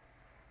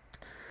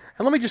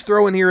 And let me just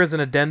throw in here as an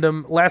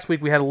addendum. Last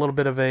week we had a little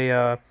bit of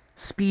a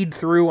speed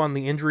through on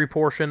the injury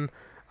portion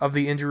of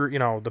the injury,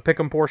 the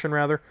pick'em portion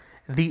rather.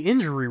 The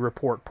injury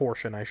report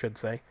portion, I should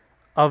say,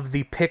 of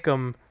the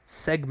pick'em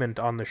segment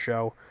on the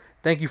show.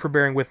 Thank you for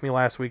bearing with me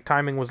last week.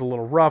 Timing was a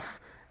little rough.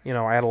 I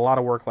had a lot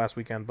of work last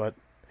weekend, but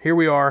here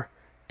we are,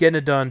 getting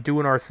it done,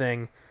 doing our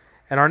thing.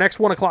 And our next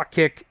 1 o'clock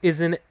kick is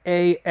an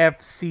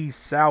AFC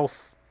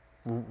South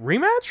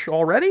rematch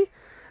already?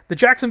 The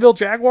Jacksonville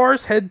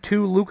Jaguars head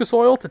to Lucas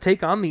Oil to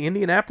take on the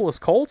Indianapolis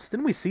Colts.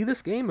 Didn't we see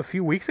this game a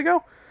few weeks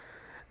ago?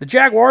 The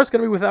Jaguars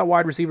going to be without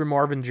wide receiver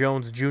Marvin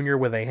Jones Jr.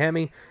 with a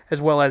hammy, as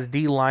well as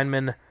D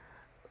lineman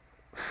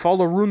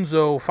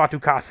Folorunso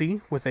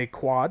Fatukasi with a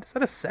quad. Is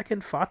that a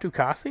second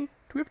Fatukasi?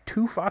 Do we have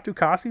 2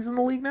 Fatukasis in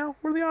the league now?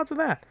 What are the odds of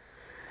that?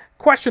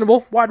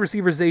 Questionable, wide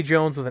receiver Zay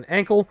Jones with an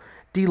ankle,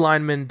 D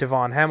lineman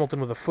Devon Hamilton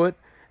with a foot,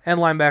 and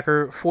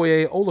linebacker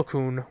Foye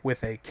Olokun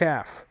with a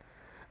calf.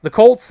 The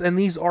Colts, and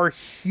these are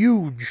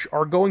huge,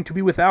 are going to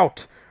be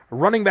without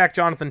running back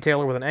Jonathan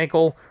Taylor with an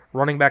ankle,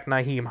 running back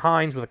Nyheim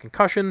Hines with a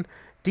concussion,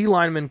 D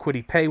lineman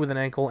Kwity Paye with an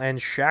ankle, and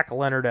Shaq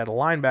Leonard at a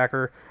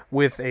linebacker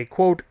with a,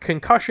 quote,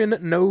 concussion,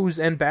 nose,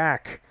 and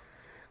back.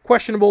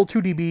 Questionable,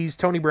 2 DBs,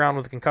 Tony Brown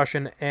with a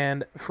concussion,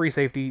 and free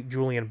safety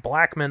Julian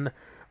Blackman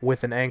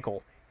with an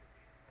ankle.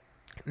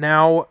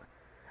 Now,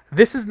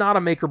 this is not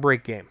a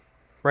make-or-break game,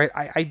 right?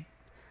 I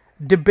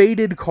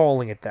debated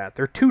calling it that.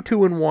 They're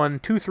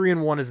 2-2-1.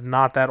 2-3-1 is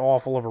not that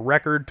awful of a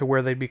record to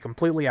where they'd be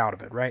completely out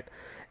of it, right?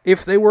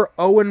 If they were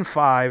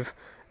 0-5,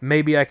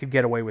 maybe I could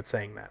get away with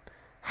saying that.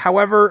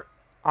 However,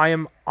 I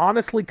am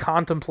honestly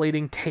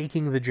contemplating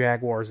taking the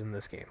Jaguars in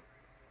this game.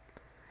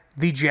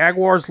 The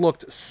Jaguars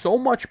looked so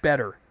much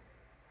better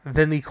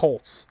than the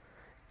Colts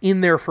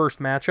in their first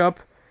matchup.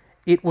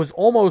 It was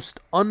almost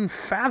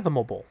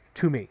unfathomable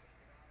to me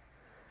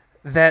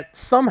that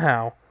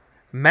somehow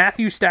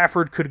Matthew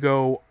Stafford could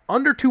go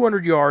under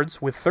 200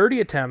 yards with 30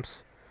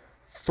 attempts,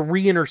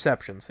 3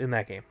 interceptions in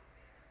that game.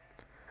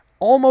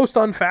 Almost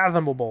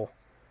unfathomable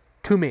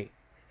to me.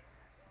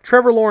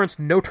 Trevor Lawrence,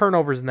 no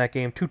turnovers in that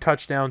game, 2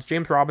 touchdowns.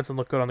 James Robinson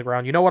looked good on the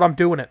ground. You know what? I'm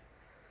doing it.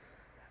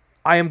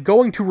 I am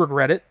going to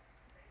regret it.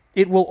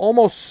 It will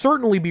almost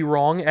certainly be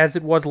wrong, as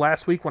it was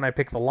last week when I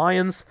picked the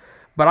Lions,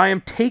 but I am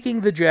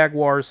taking the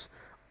Jaguars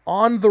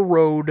on the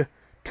road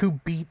to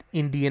beat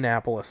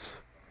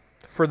Indianapolis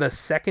for the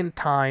second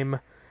time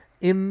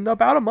in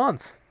about a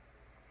month.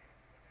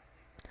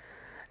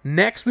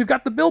 Next, we've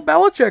got the Bill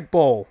Belichick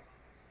Bowl.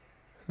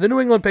 The New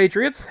England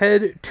Patriots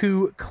head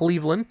to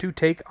Cleveland to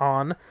take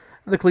on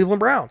the Cleveland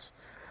Browns.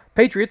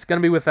 Patriots going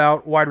to be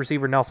without wide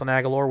receiver Nelson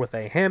Aguilar with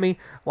a hammy,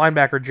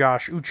 linebacker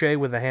Josh Uche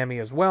with a hammy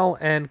as well,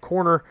 and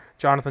corner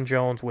Jonathan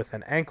Jones with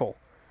an ankle.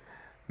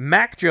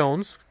 Mac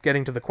Jones,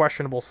 getting to the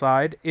questionable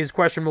side, is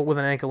questionable with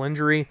an ankle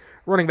injury.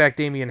 Running back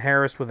Damian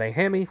Harris with a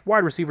hammy,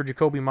 wide receiver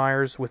Jacoby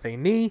Myers with a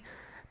knee,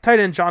 tight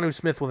end Jonnu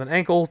Smith with an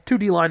ankle, 2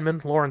 D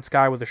linemen, Lawrence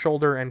Guy with a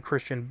shoulder, and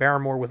Christian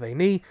Barmore with a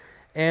knee,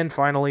 and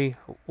finally,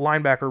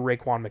 linebacker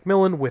Raekwon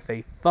McMillan with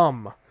a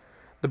thumb.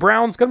 The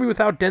Browns going to be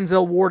without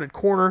Denzel Ward at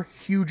corner,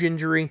 huge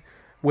injury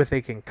with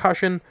a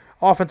concussion.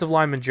 Offensive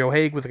lineman Joe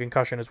Haig with a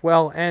concussion as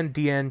well, and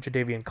DN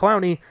Jadeveon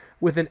Clowney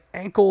with an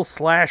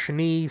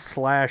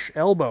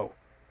ankle/knee/elbow.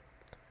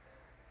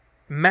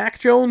 Mac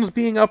Jones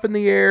being up in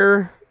the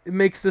air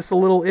makes this a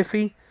little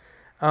iffy.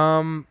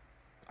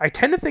 I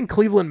tend to think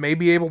Cleveland may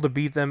be able to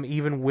beat them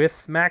even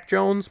with Mac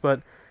Jones,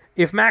 but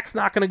if Mac's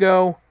not going to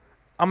go,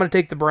 I'm going to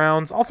take the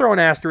Browns. I'll throw an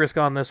asterisk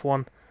on this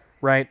one,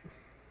 right?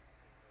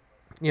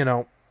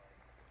 I'll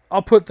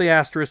put the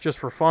asterisk just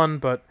for fun,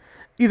 but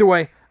either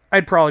way,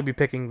 I'd probably be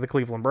picking the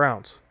Cleveland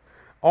Browns.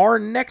 Our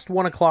next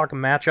 1 o'clock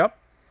matchup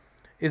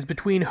is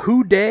between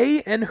Who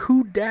Dey and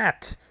Who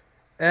Dat,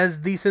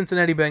 as the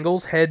Cincinnati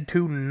Bengals head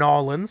to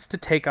Nolans to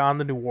take on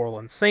the New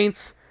Orleans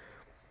Saints.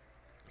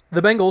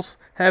 The Bengals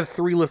have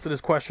 3 listed as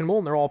questionable,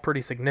 and they're all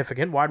pretty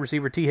significant. Wide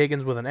receiver T.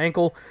 Higgins with an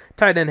ankle,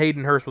 tight end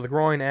Hayden Hurst with a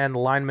groin, and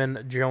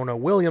lineman Jonah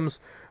Williams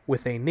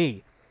with a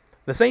knee.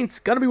 The Saints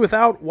going to be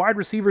without wide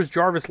receivers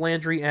Jarvis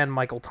Landry and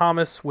Michael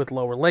Thomas with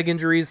lower leg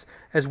injuries,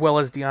 as well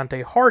as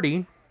Deontay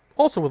Hardy,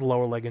 also with a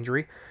lower leg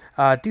injury.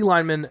 D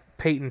lineman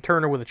Peyton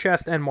Turner with a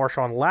chest, and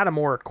Marshawn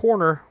Lattimore at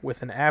corner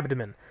with an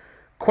abdomen.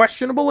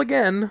 Questionable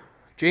again,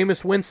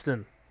 Jameis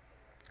Winston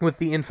with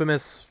the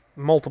infamous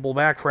multiple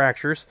back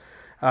fractures.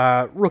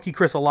 Rookie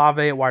Chris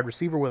Olave at wide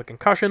receiver with a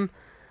concussion.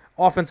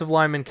 Offensive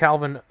lineman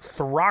Calvin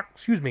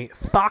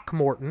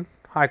Throckmorton,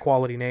 high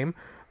quality name,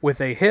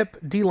 with a hip.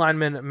 D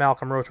lineman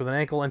Malcolm Roach with an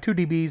ankle, and 2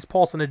 DBs,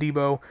 Paulson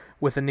Adebo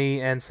with a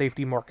knee, and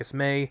safety Marcus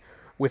May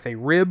with a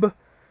rib.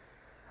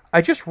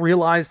 I just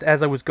realized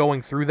as I was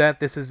going through that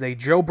this is a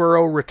Joe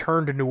Burrow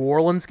return to New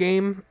Orleans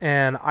game,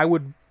 and I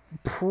would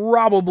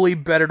probably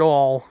bet it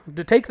all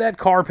to take that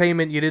car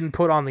payment you didn't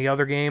put on the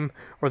other game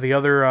or the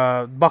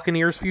other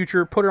Buccaneers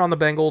future, put it on the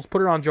Bengals,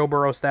 put it on Joe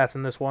Burrow stats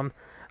in this one.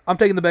 I'm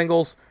taking the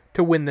Bengals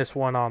to win this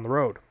one on the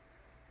road.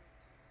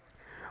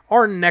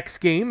 Our next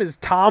game is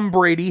Tom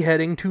Brady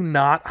heading to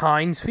not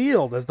Heinz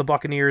Field as the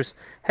Buccaneers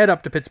head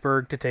up to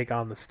Pittsburgh to take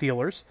on the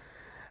Steelers.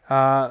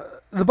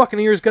 The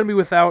Buccaneers going to be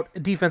without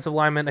defensive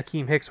lineman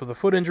Akeem Hicks with a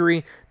foot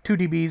injury, 2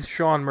 DBs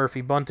Sean Murphy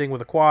Bunting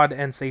with a quad,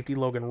 and safety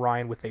Logan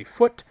Ryan with a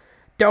foot.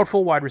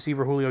 Doubtful wide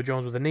receiver Julio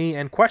Jones with a knee,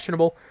 and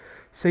questionable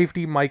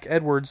safety Mike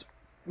Edwards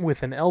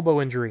with an elbow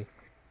injury.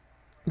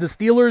 The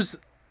Steelers'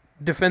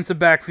 defensive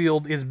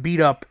backfield is beat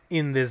up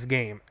in this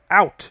game.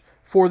 Out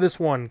for this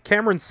one,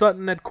 Cameron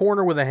Sutton at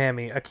corner with a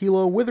hammy,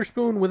 Ahkello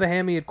Witherspoon with a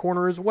hammy at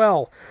corner as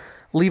well,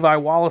 Levi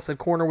Wallace at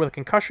corner with a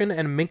concussion,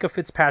 and Minkah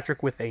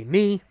Fitzpatrick with a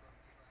knee.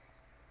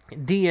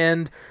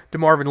 D-end,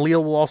 DeMarvin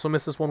Leal will also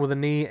miss this one with a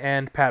knee,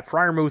 and Pat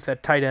Freiermuth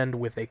at tight end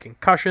with a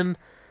concussion.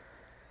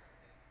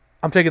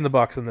 I'm taking the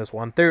Bucs in this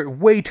one. There are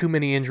way too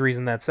many injuries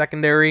in that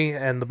secondary,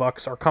 and the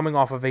Bucs are coming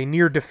off of a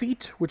near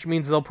defeat, which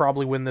means they'll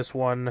probably win this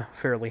one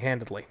fairly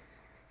handedly.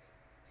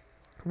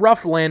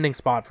 Rough landing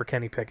spot for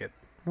Kenny Pickett.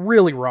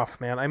 Really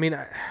rough, man. I mean,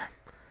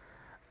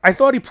 I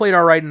thought he played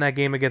all right in that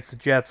game against the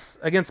Jets.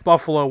 Against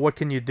Buffalo, what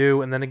can you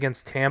do? And then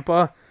against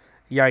Tampa,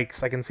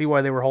 yikes. I can see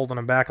why they were holding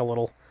him back a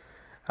little.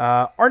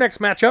 Our next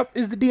matchup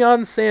is the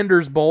Deion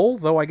Sanders Bowl,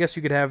 though I guess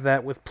you could have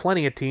that with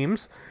plenty of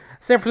teams.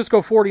 San Francisco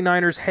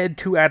 49ers head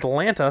to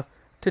Atlanta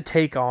to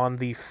take on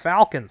the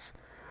Falcons.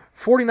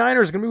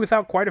 49ers going to be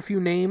without quite a few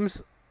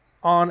names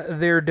on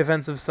their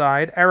defensive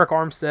side. Eric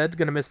Armstead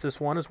going to miss this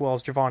one, as well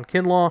as Javon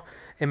Kinlaw,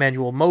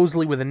 Emmanuel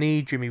Mosley with a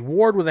knee, Jimmy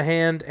Ward with a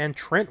hand, and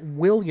Trent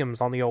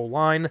Williams on the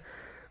O-line.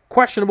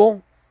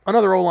 Questionable,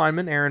 another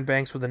O-lineman, Aaron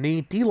Banks with a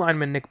knee,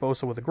 D-lineman Nick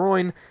Bosa with a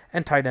groin,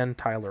 and tight end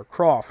Tyler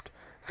Kroft.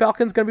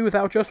 Falcons going to be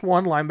without just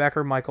one,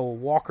 linebacker Michael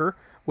Walker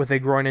with a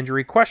groin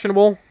injury.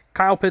 Questionable,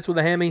 Kyle Pitts with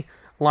a hammy,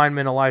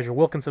 lineman Elijah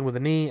Wilkinson with a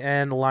knee,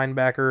 and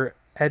linebacker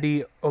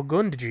Eddie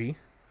Ogundeji,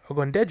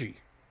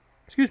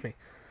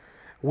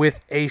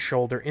 with a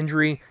shoulder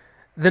injury.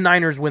 The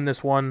Niners win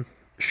this one.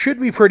 Should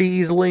be pretty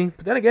easily,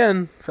 but then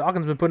again,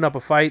 Falcons been putting up a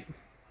fight.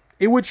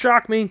 It would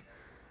shock me,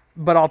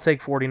 but I'll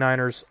take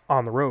 49ers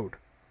on the road.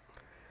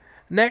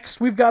 Next,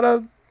 we've got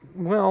I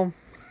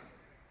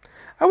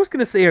was going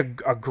to say a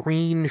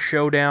green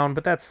showdown,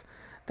 but that's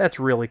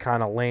really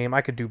kind of lame.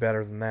 I could do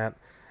better than that.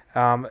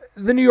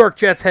 The New York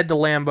Jets head to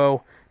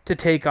Lambeau to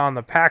take on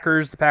the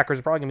Packers. The Packers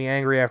are probably going to be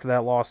angry after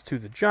that loss to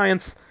the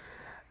Giants.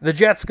 The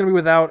Jets going to be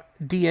without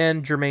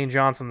DN Jermaine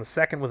Johnson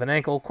II with an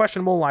ankle,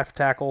 questionable left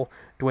tackle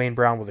Dwayne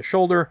Brown with a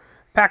shoulder.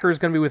 Packers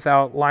going to be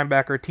without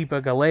linebacker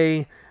Tipa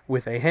Galeai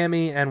with a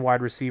hammy, and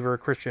wide receiver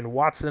Christian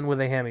Watson with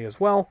a hammy as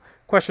well.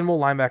 Questionable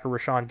linebacker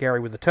Rashawn Gary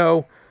with a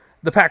toe.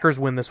 The Packers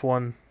win this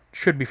one.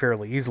 Should be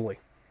fairly easily.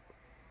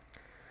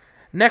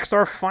 Next,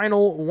 our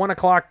final 1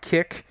 o'clock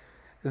kick.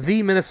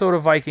 The Minnesota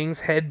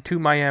Vikings head to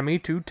Miami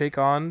to take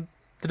on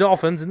the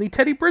Dolphins in the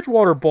Teddy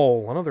Bridgewater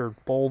Bowl, another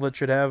bowl that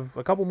should have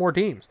a couple more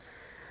teams.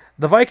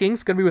 The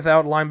Vikings going to be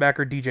without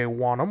linebacker DJ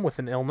Wonnum with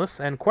an illness,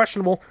 and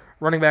questionable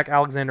running back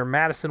Alexander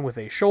Mattison with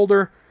a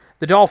shoulder.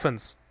 The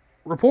Dolphins,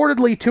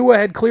 reportedly Tua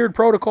had cleared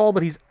protocol,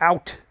 but he's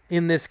out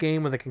in this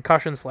game with a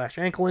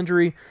concussion/ankle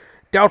injury.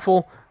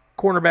 Doubtful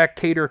cornerback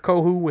Kader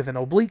Kohu with an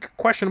oblique.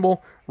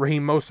 Questionable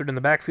Raheem Mostert in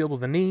the backfield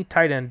with a knee.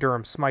 Tight end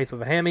Durham Smythe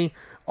with a hammy.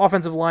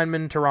 Offensive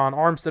lineman Teron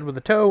Armstead with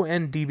a toe.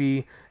 And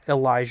DB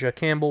Elijah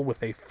Campbell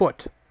with a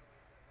foot.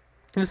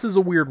 This is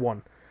a weird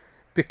one,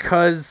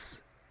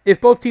 because if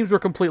both teams were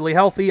completely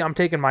healthy, I'm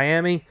taking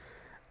Miami.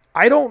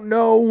 I don't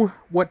know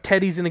what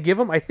Teddy's going to give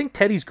them. I think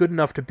Teddy's good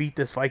enough to beat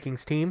this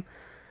Vikings team.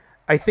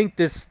 I think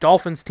this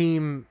Dolphins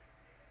team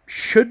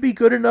should be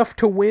good enough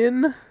to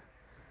win.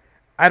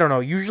 I don't know.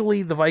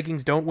 Usually the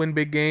Vikings don't win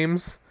big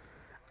games.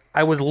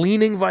 I was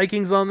leaning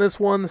Vikings on this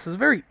one. This is a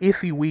very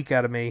iffy week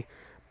out of me,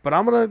 but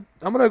I'm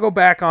gonna go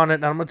back on it,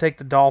 and I'm gonna take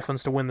the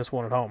Dolphins to win this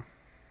one at home.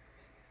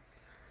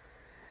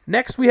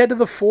 Next, we head to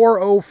the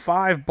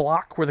 4:05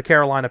 block, where the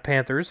Carolina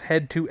Panthers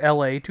head to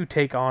LA to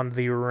take on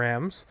the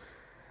Rams.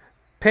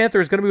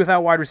 Panthers going to be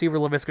without wide receiver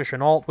Laviska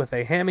Shenault with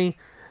a hammy.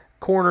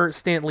 Corner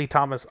Stanley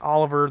Thomas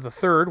Oliver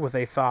III with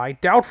a thigh.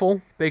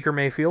 Doubtful Baker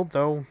Mayfield,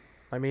 though,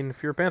 I mean,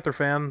 if you're a Panther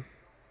fan,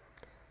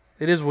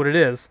 it is what it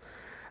is.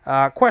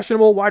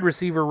 Questionable wide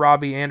receiver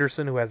Robbie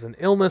Anderson, who has an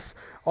illness.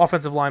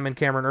 Offensive lineman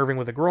Cameron Irving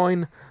with a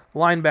groin.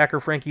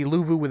 Linebacker Frankie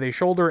Louvu with a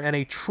shoulder. And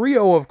a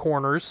trio of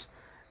corners,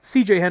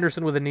 C.J.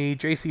 Henderson with a knee,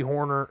 J.C.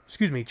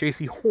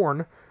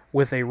 Horn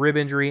with a rib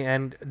injury,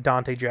 and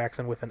Dante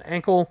Jackson with an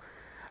ankle.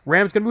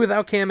 Rams going to be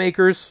without Cam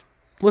Akers,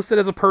 listed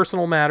as a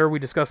personal matter. We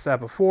discussed that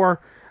before,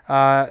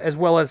 as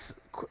well as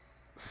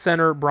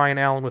center Brian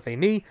Allen with a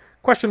knee.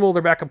 Questionable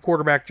their backup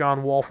quarterback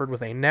John Walford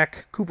with a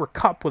neck, Cooper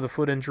Kupp with a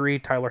foot injury,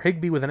 Tyler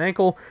Higbee with an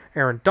ankle,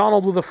 Aaron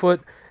Donald with a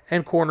foot,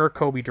 and corner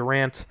Kobe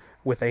Durant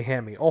with a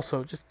hammy.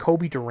 Also, just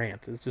Kobe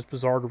Durant is just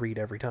bizarre to read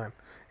every time.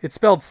 It's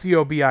spelled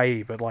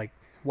C-O-B-I-E, but like,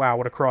 wow,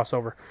 what a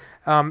crossover.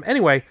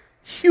 Anyway,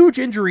 huge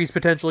injuries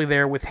potentially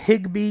there with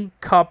Higbee,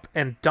 Kupp,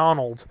 and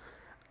Donald.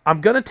 I'm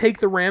going to take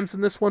the Rams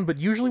in this one, but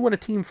usually when a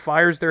team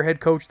fires their head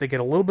coach, they get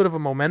a little bit of a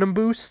momentum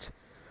boost.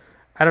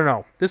 I don't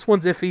know. This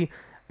one's iffy.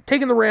 I'm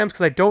taking the Rams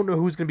because I don't know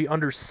who's going to be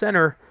under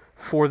center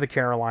for the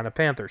Carolina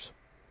Panthers.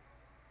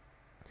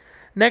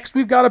 Next,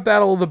 we've got a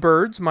Battle of the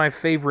Birds, my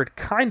favorite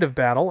kind of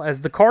battle,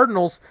 as the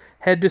Cardinals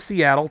head to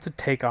Seattle to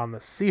take on the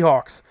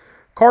Seahawks.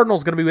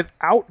 Cardinals going to be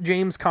without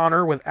James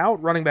Conner,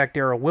 without running back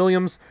Darrell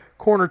Williams,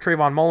 corner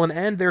Trayvon Mullen,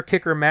 and their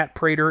kicker Matt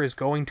Prater is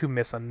going to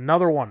miss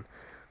another one.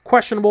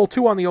 Questionable,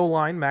 2 on the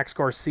O-line, Max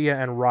Garcia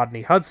and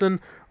Rodney Hudson,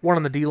 1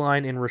 on the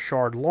D-line in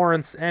Rashard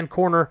Lawrence, and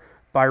corner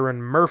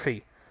Byron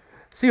Murphy.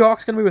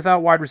 Seahawks going to be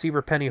without wide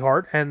receiver Penny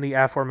Hart and the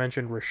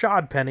aforementioned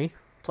Rashad Penny.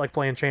 It's like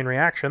playing chain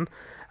reaction.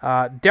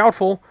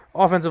 Doubtful,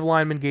 offensive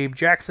lineman Gabe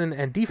Jackson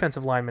and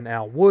defensive lineman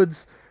Al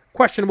Woods.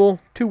 Questionable,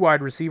 2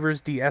 wide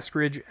receivers, D.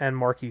 Eskridge and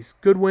Marquise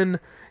Goodwin,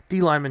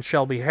 D lineman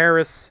Shelby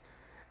Harris,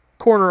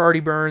 corner Artie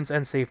Burns,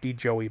 and safety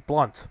Joey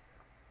Blunt.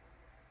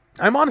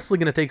 I'm honestly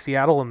going to take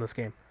Seattle in this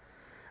game.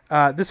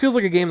 This feels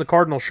like a game the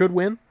Cardinals should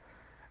win,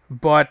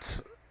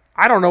 but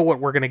I don't know what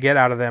we're going to get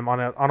out of them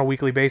on a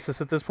weekly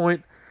basis at this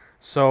point.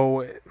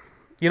 So,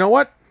 you know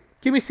what?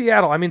 Give me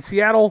Seattle. I mean,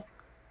 Seattle,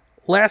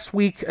 last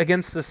week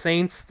against the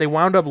Saints, they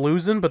wound up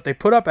losing, but they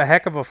put up a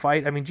heck of a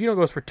fight. I mean, Geno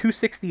goes for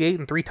 268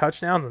 and 3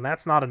 touchdowns, and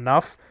that's not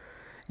enough.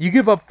 You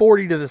give up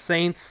 40 to the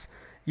Saints,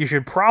 you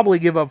should probably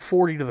give up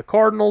 40 to the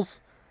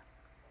Cardinals.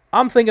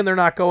 I'm thinking they're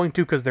not going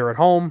to because they're at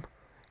home.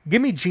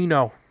 Give me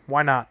Geno.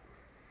 Why not?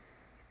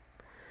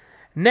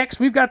 Next,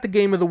 we've got the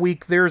game of the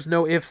week. There's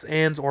no ifs,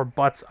 ands, or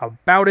buts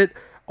about it.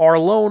 Our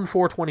lone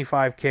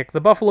 425 kick. The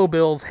Buffalo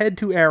Bills head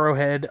to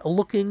Arrowhead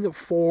looking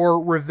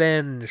for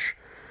revenge,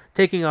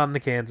 taking on the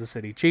Kansas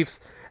City Chiefs.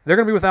 They're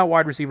going to be without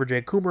wide receiver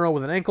Jake Kumaro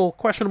with an ankle,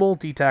 questionable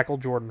D-tackle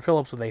Jordan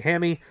Phillips with a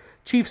hammy.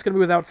 Chiefs going to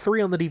be without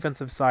 3 on the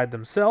defensive side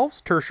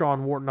themselves,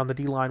 Tershawn Wharton on the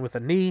D-line with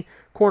a knee,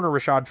 corner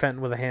Rashad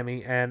Fenton with a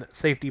hammy, and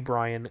safety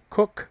Brian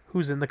Cook,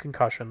 who's in the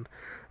concussion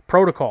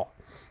protocol.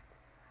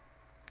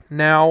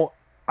 Now,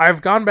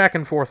 I've gone back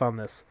and forth on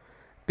this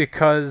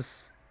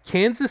because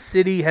Kansas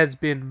City has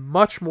been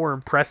much more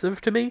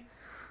impressive to me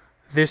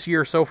this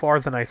year so far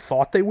than I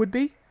thought they would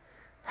be.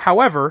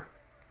 However,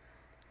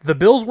 the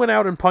Bills went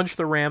out and punched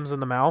the Rams in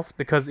the mouth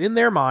because in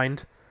their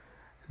mind,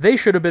 they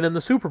should have been in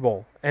the Super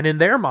Bowl. And in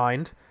their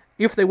mind,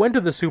 if they went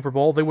to the Super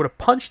Bowl, they would have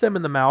punched them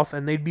in the mouth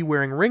and they'd be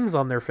wearing rings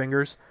on their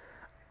fingers.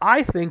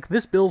 I think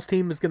this Bills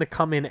team is going to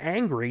come in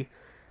angry.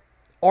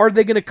 Are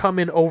they going to come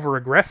in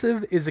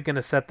over-aggressive? Is it going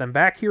to set them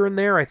back here and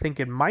there? I think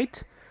it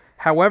might.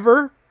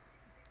 However,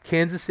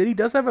 Kansas City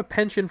does have a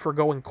penchant for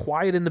going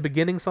quiet in the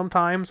beginning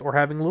sometimes or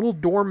having little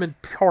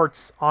dormant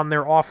parts on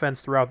their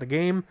offense throughout the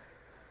game.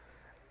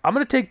 I'm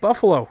going to take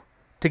Buffalo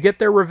to get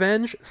their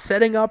revenge,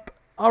 setting up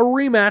a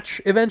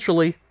rematch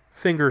eventually,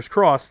 fingers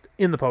crossed,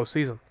 in the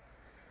postseason.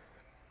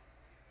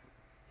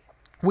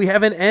 We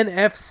have an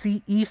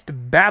NFC East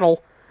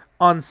battle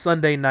on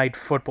Sunday Night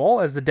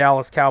Football as the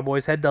Dallas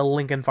Cowboys head to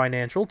Lincoln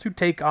Financial to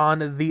take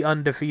on the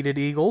undefeated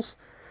Eagles.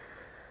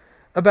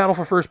 A battle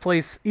for first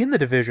place in the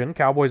division,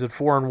 Cowboys at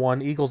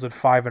 4-1, Eagles at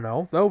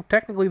 5-0, though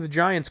technically the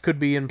Giants could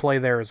be in play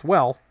there as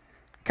well.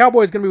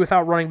 Cowboys going to be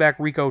without running back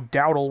Rico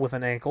Dowdle with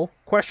an ankle.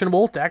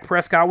 Questionable, Dak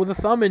Prescott with a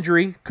thumb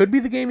injury. Could be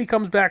the game he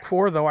comes back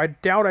for, though I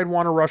doubt I'd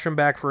want to rush him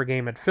back for a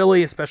game at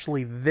Philly,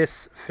 especially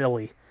this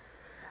Philly.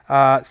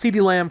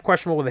 CeeDee Lamb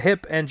questionable with a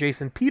hip, and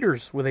Jason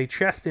Peters with a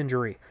chest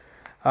injury.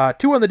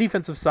 2 on the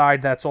defensive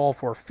side, that's all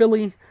for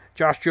Philly.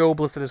 Josh Jobe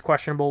listed as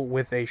questionable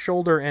with a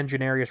shoulder, and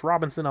Janarius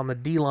Robinson on the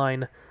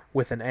D-line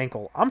with an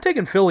ankle. I'm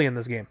taking Philly in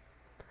this game.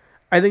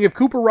 I think if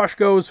Cooper Rush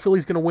goes,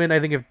 Philly's going to win. I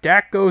think if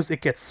Dak goes,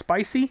 it gets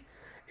spicy.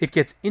 It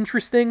gets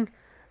interesting,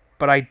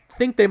 but I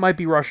think they might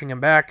be rushing him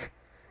back.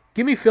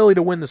 Give me Philly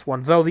to win this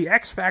one, though the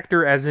X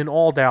factor, as in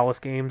all Dallas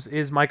games,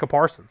 is Micah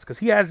Parsons, because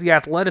he has the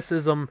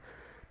athleticism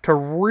to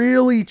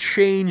really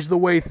change the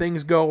way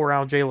things go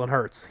around Jalen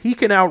Hurts. He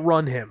can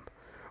outrun him,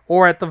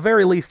 or at the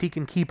very least, he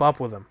can keep up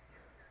with him.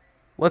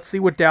 Let's see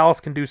what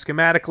Dallas can do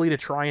schematically to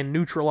try and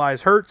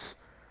neutralize Hurts.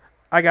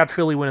 I got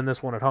Philly winning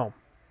this one at home.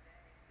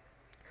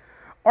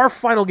 Our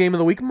final game of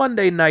the week,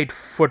 Monday Night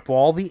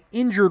Football. The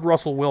injured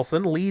Russell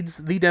Wilson leads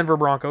the Denver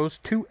Broncos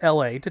to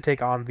L.A. to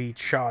take on the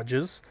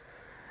Chargers.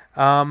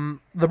 The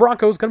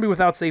Broncos going to be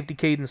without safety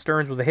Caden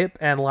Stearns with a hip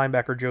and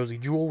linebacker Josie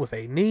Jewell with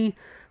a knee.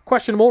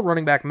 Questionable,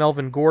 running back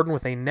Melvin Gordon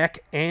with a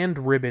neck and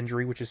rib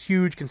injury, which is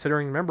huge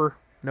considering, remember,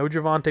 no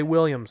Javonte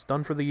Williams,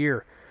 done for the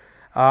year.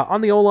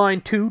 On the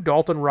O-line, 2,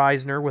 Dalton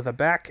Reisner with a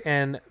back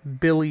and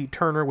Billy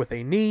Turner with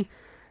a knee.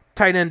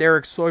 Tight end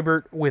Eric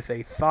Soibert with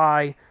a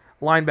thigh.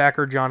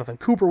 Linebacker Jonathan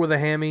Cooper with a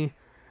hammy.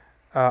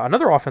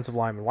 Another offensive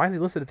lineman. Why is he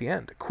listed at the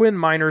end? Quinn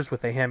Miners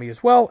with a hammy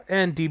as well.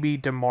 And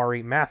DB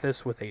Damari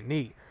Mathis with a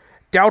knee.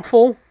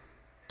 Doubtful,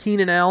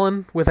 Keenan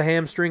Allen with a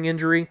hamstring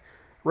injury.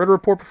 Read a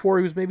report before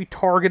he was maybe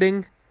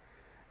targeting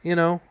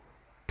a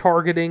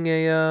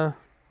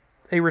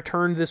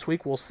return this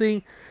week. We'll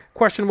see.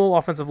 Questionable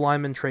offensive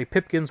lineman Trey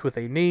Pipkins with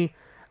a knee.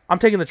 I'm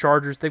taking the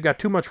Chargers. They've got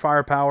too much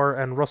firepower,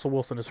 and Russell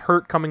Wilson is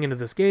hurt coming into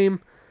this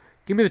game.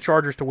 Give me the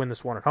Chargers to win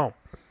this one at home.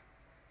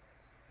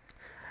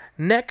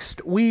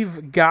 Next,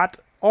 we've got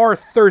our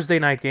Thursday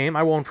night game.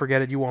 I won't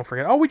forget it. You won't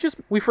forget it. Oh,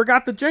 we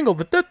forgot the jingle.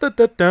 The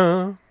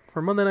da-da-da-da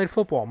for Monday Night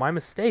Football. My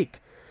mistake.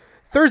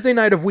 Thursday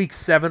night of Week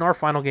 7, our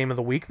final game of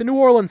the week. The New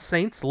Orleans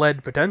Saints,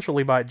 led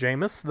potentially by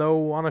Jameis,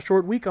 though on a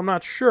short week, I'm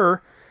not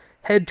sure,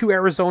 head to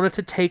Arizona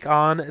to take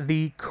on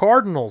the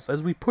Cardinals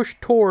as we push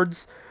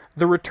towards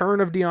the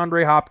return of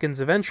DeAndre Hopkins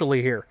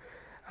eventually here.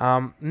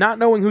 Not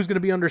knowing who's going to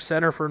be under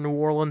center for New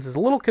Orleans is a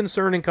little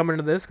concerning coming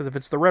into this, because if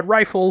it's the Red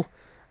Rifle,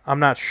 I'm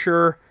not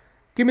sure.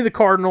 Give me the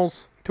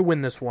Cardinals to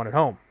win this one at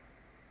home.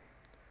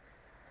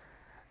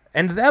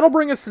 And that'll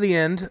bring us to the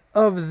end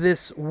of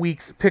this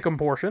week's Pick'em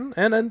portion,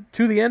 and then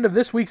to the end of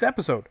this week's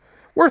episode.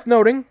 Worth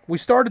noting, we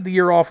started the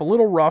year off a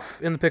little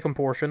rough in the Pick'em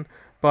portion,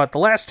 but the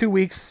last 2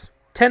 weeks,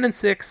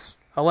 10-6,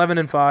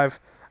 11-5,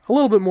 a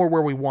little bit more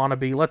where we want to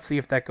be. Let's see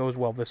if that goes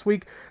well this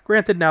week.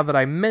 Granted, now that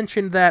I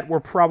mentioned that, we're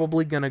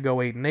probably going to go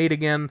 8-8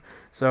 again,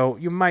 so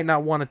you might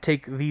not want to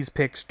take these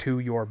picks to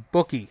your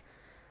bookie.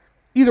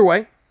 Either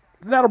way,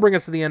 that'll bring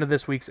us to the end of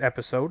this week's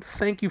episode.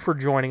 Thank you for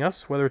joining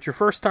us, whether it's your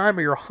first time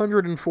or your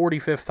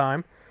 145th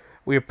time.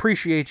 We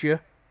appreciate you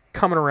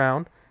coming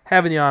around,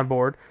 having you on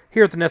board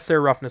here at the Necessary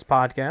Roughness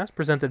Podcast,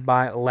 presented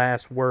by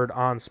Last Word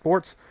on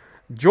Sports.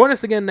 Join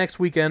us again next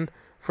weekend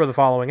for the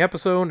following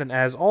episode, and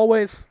as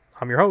always,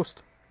 I'm your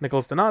host,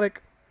 Nicholas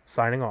Donatic,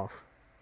 signing off.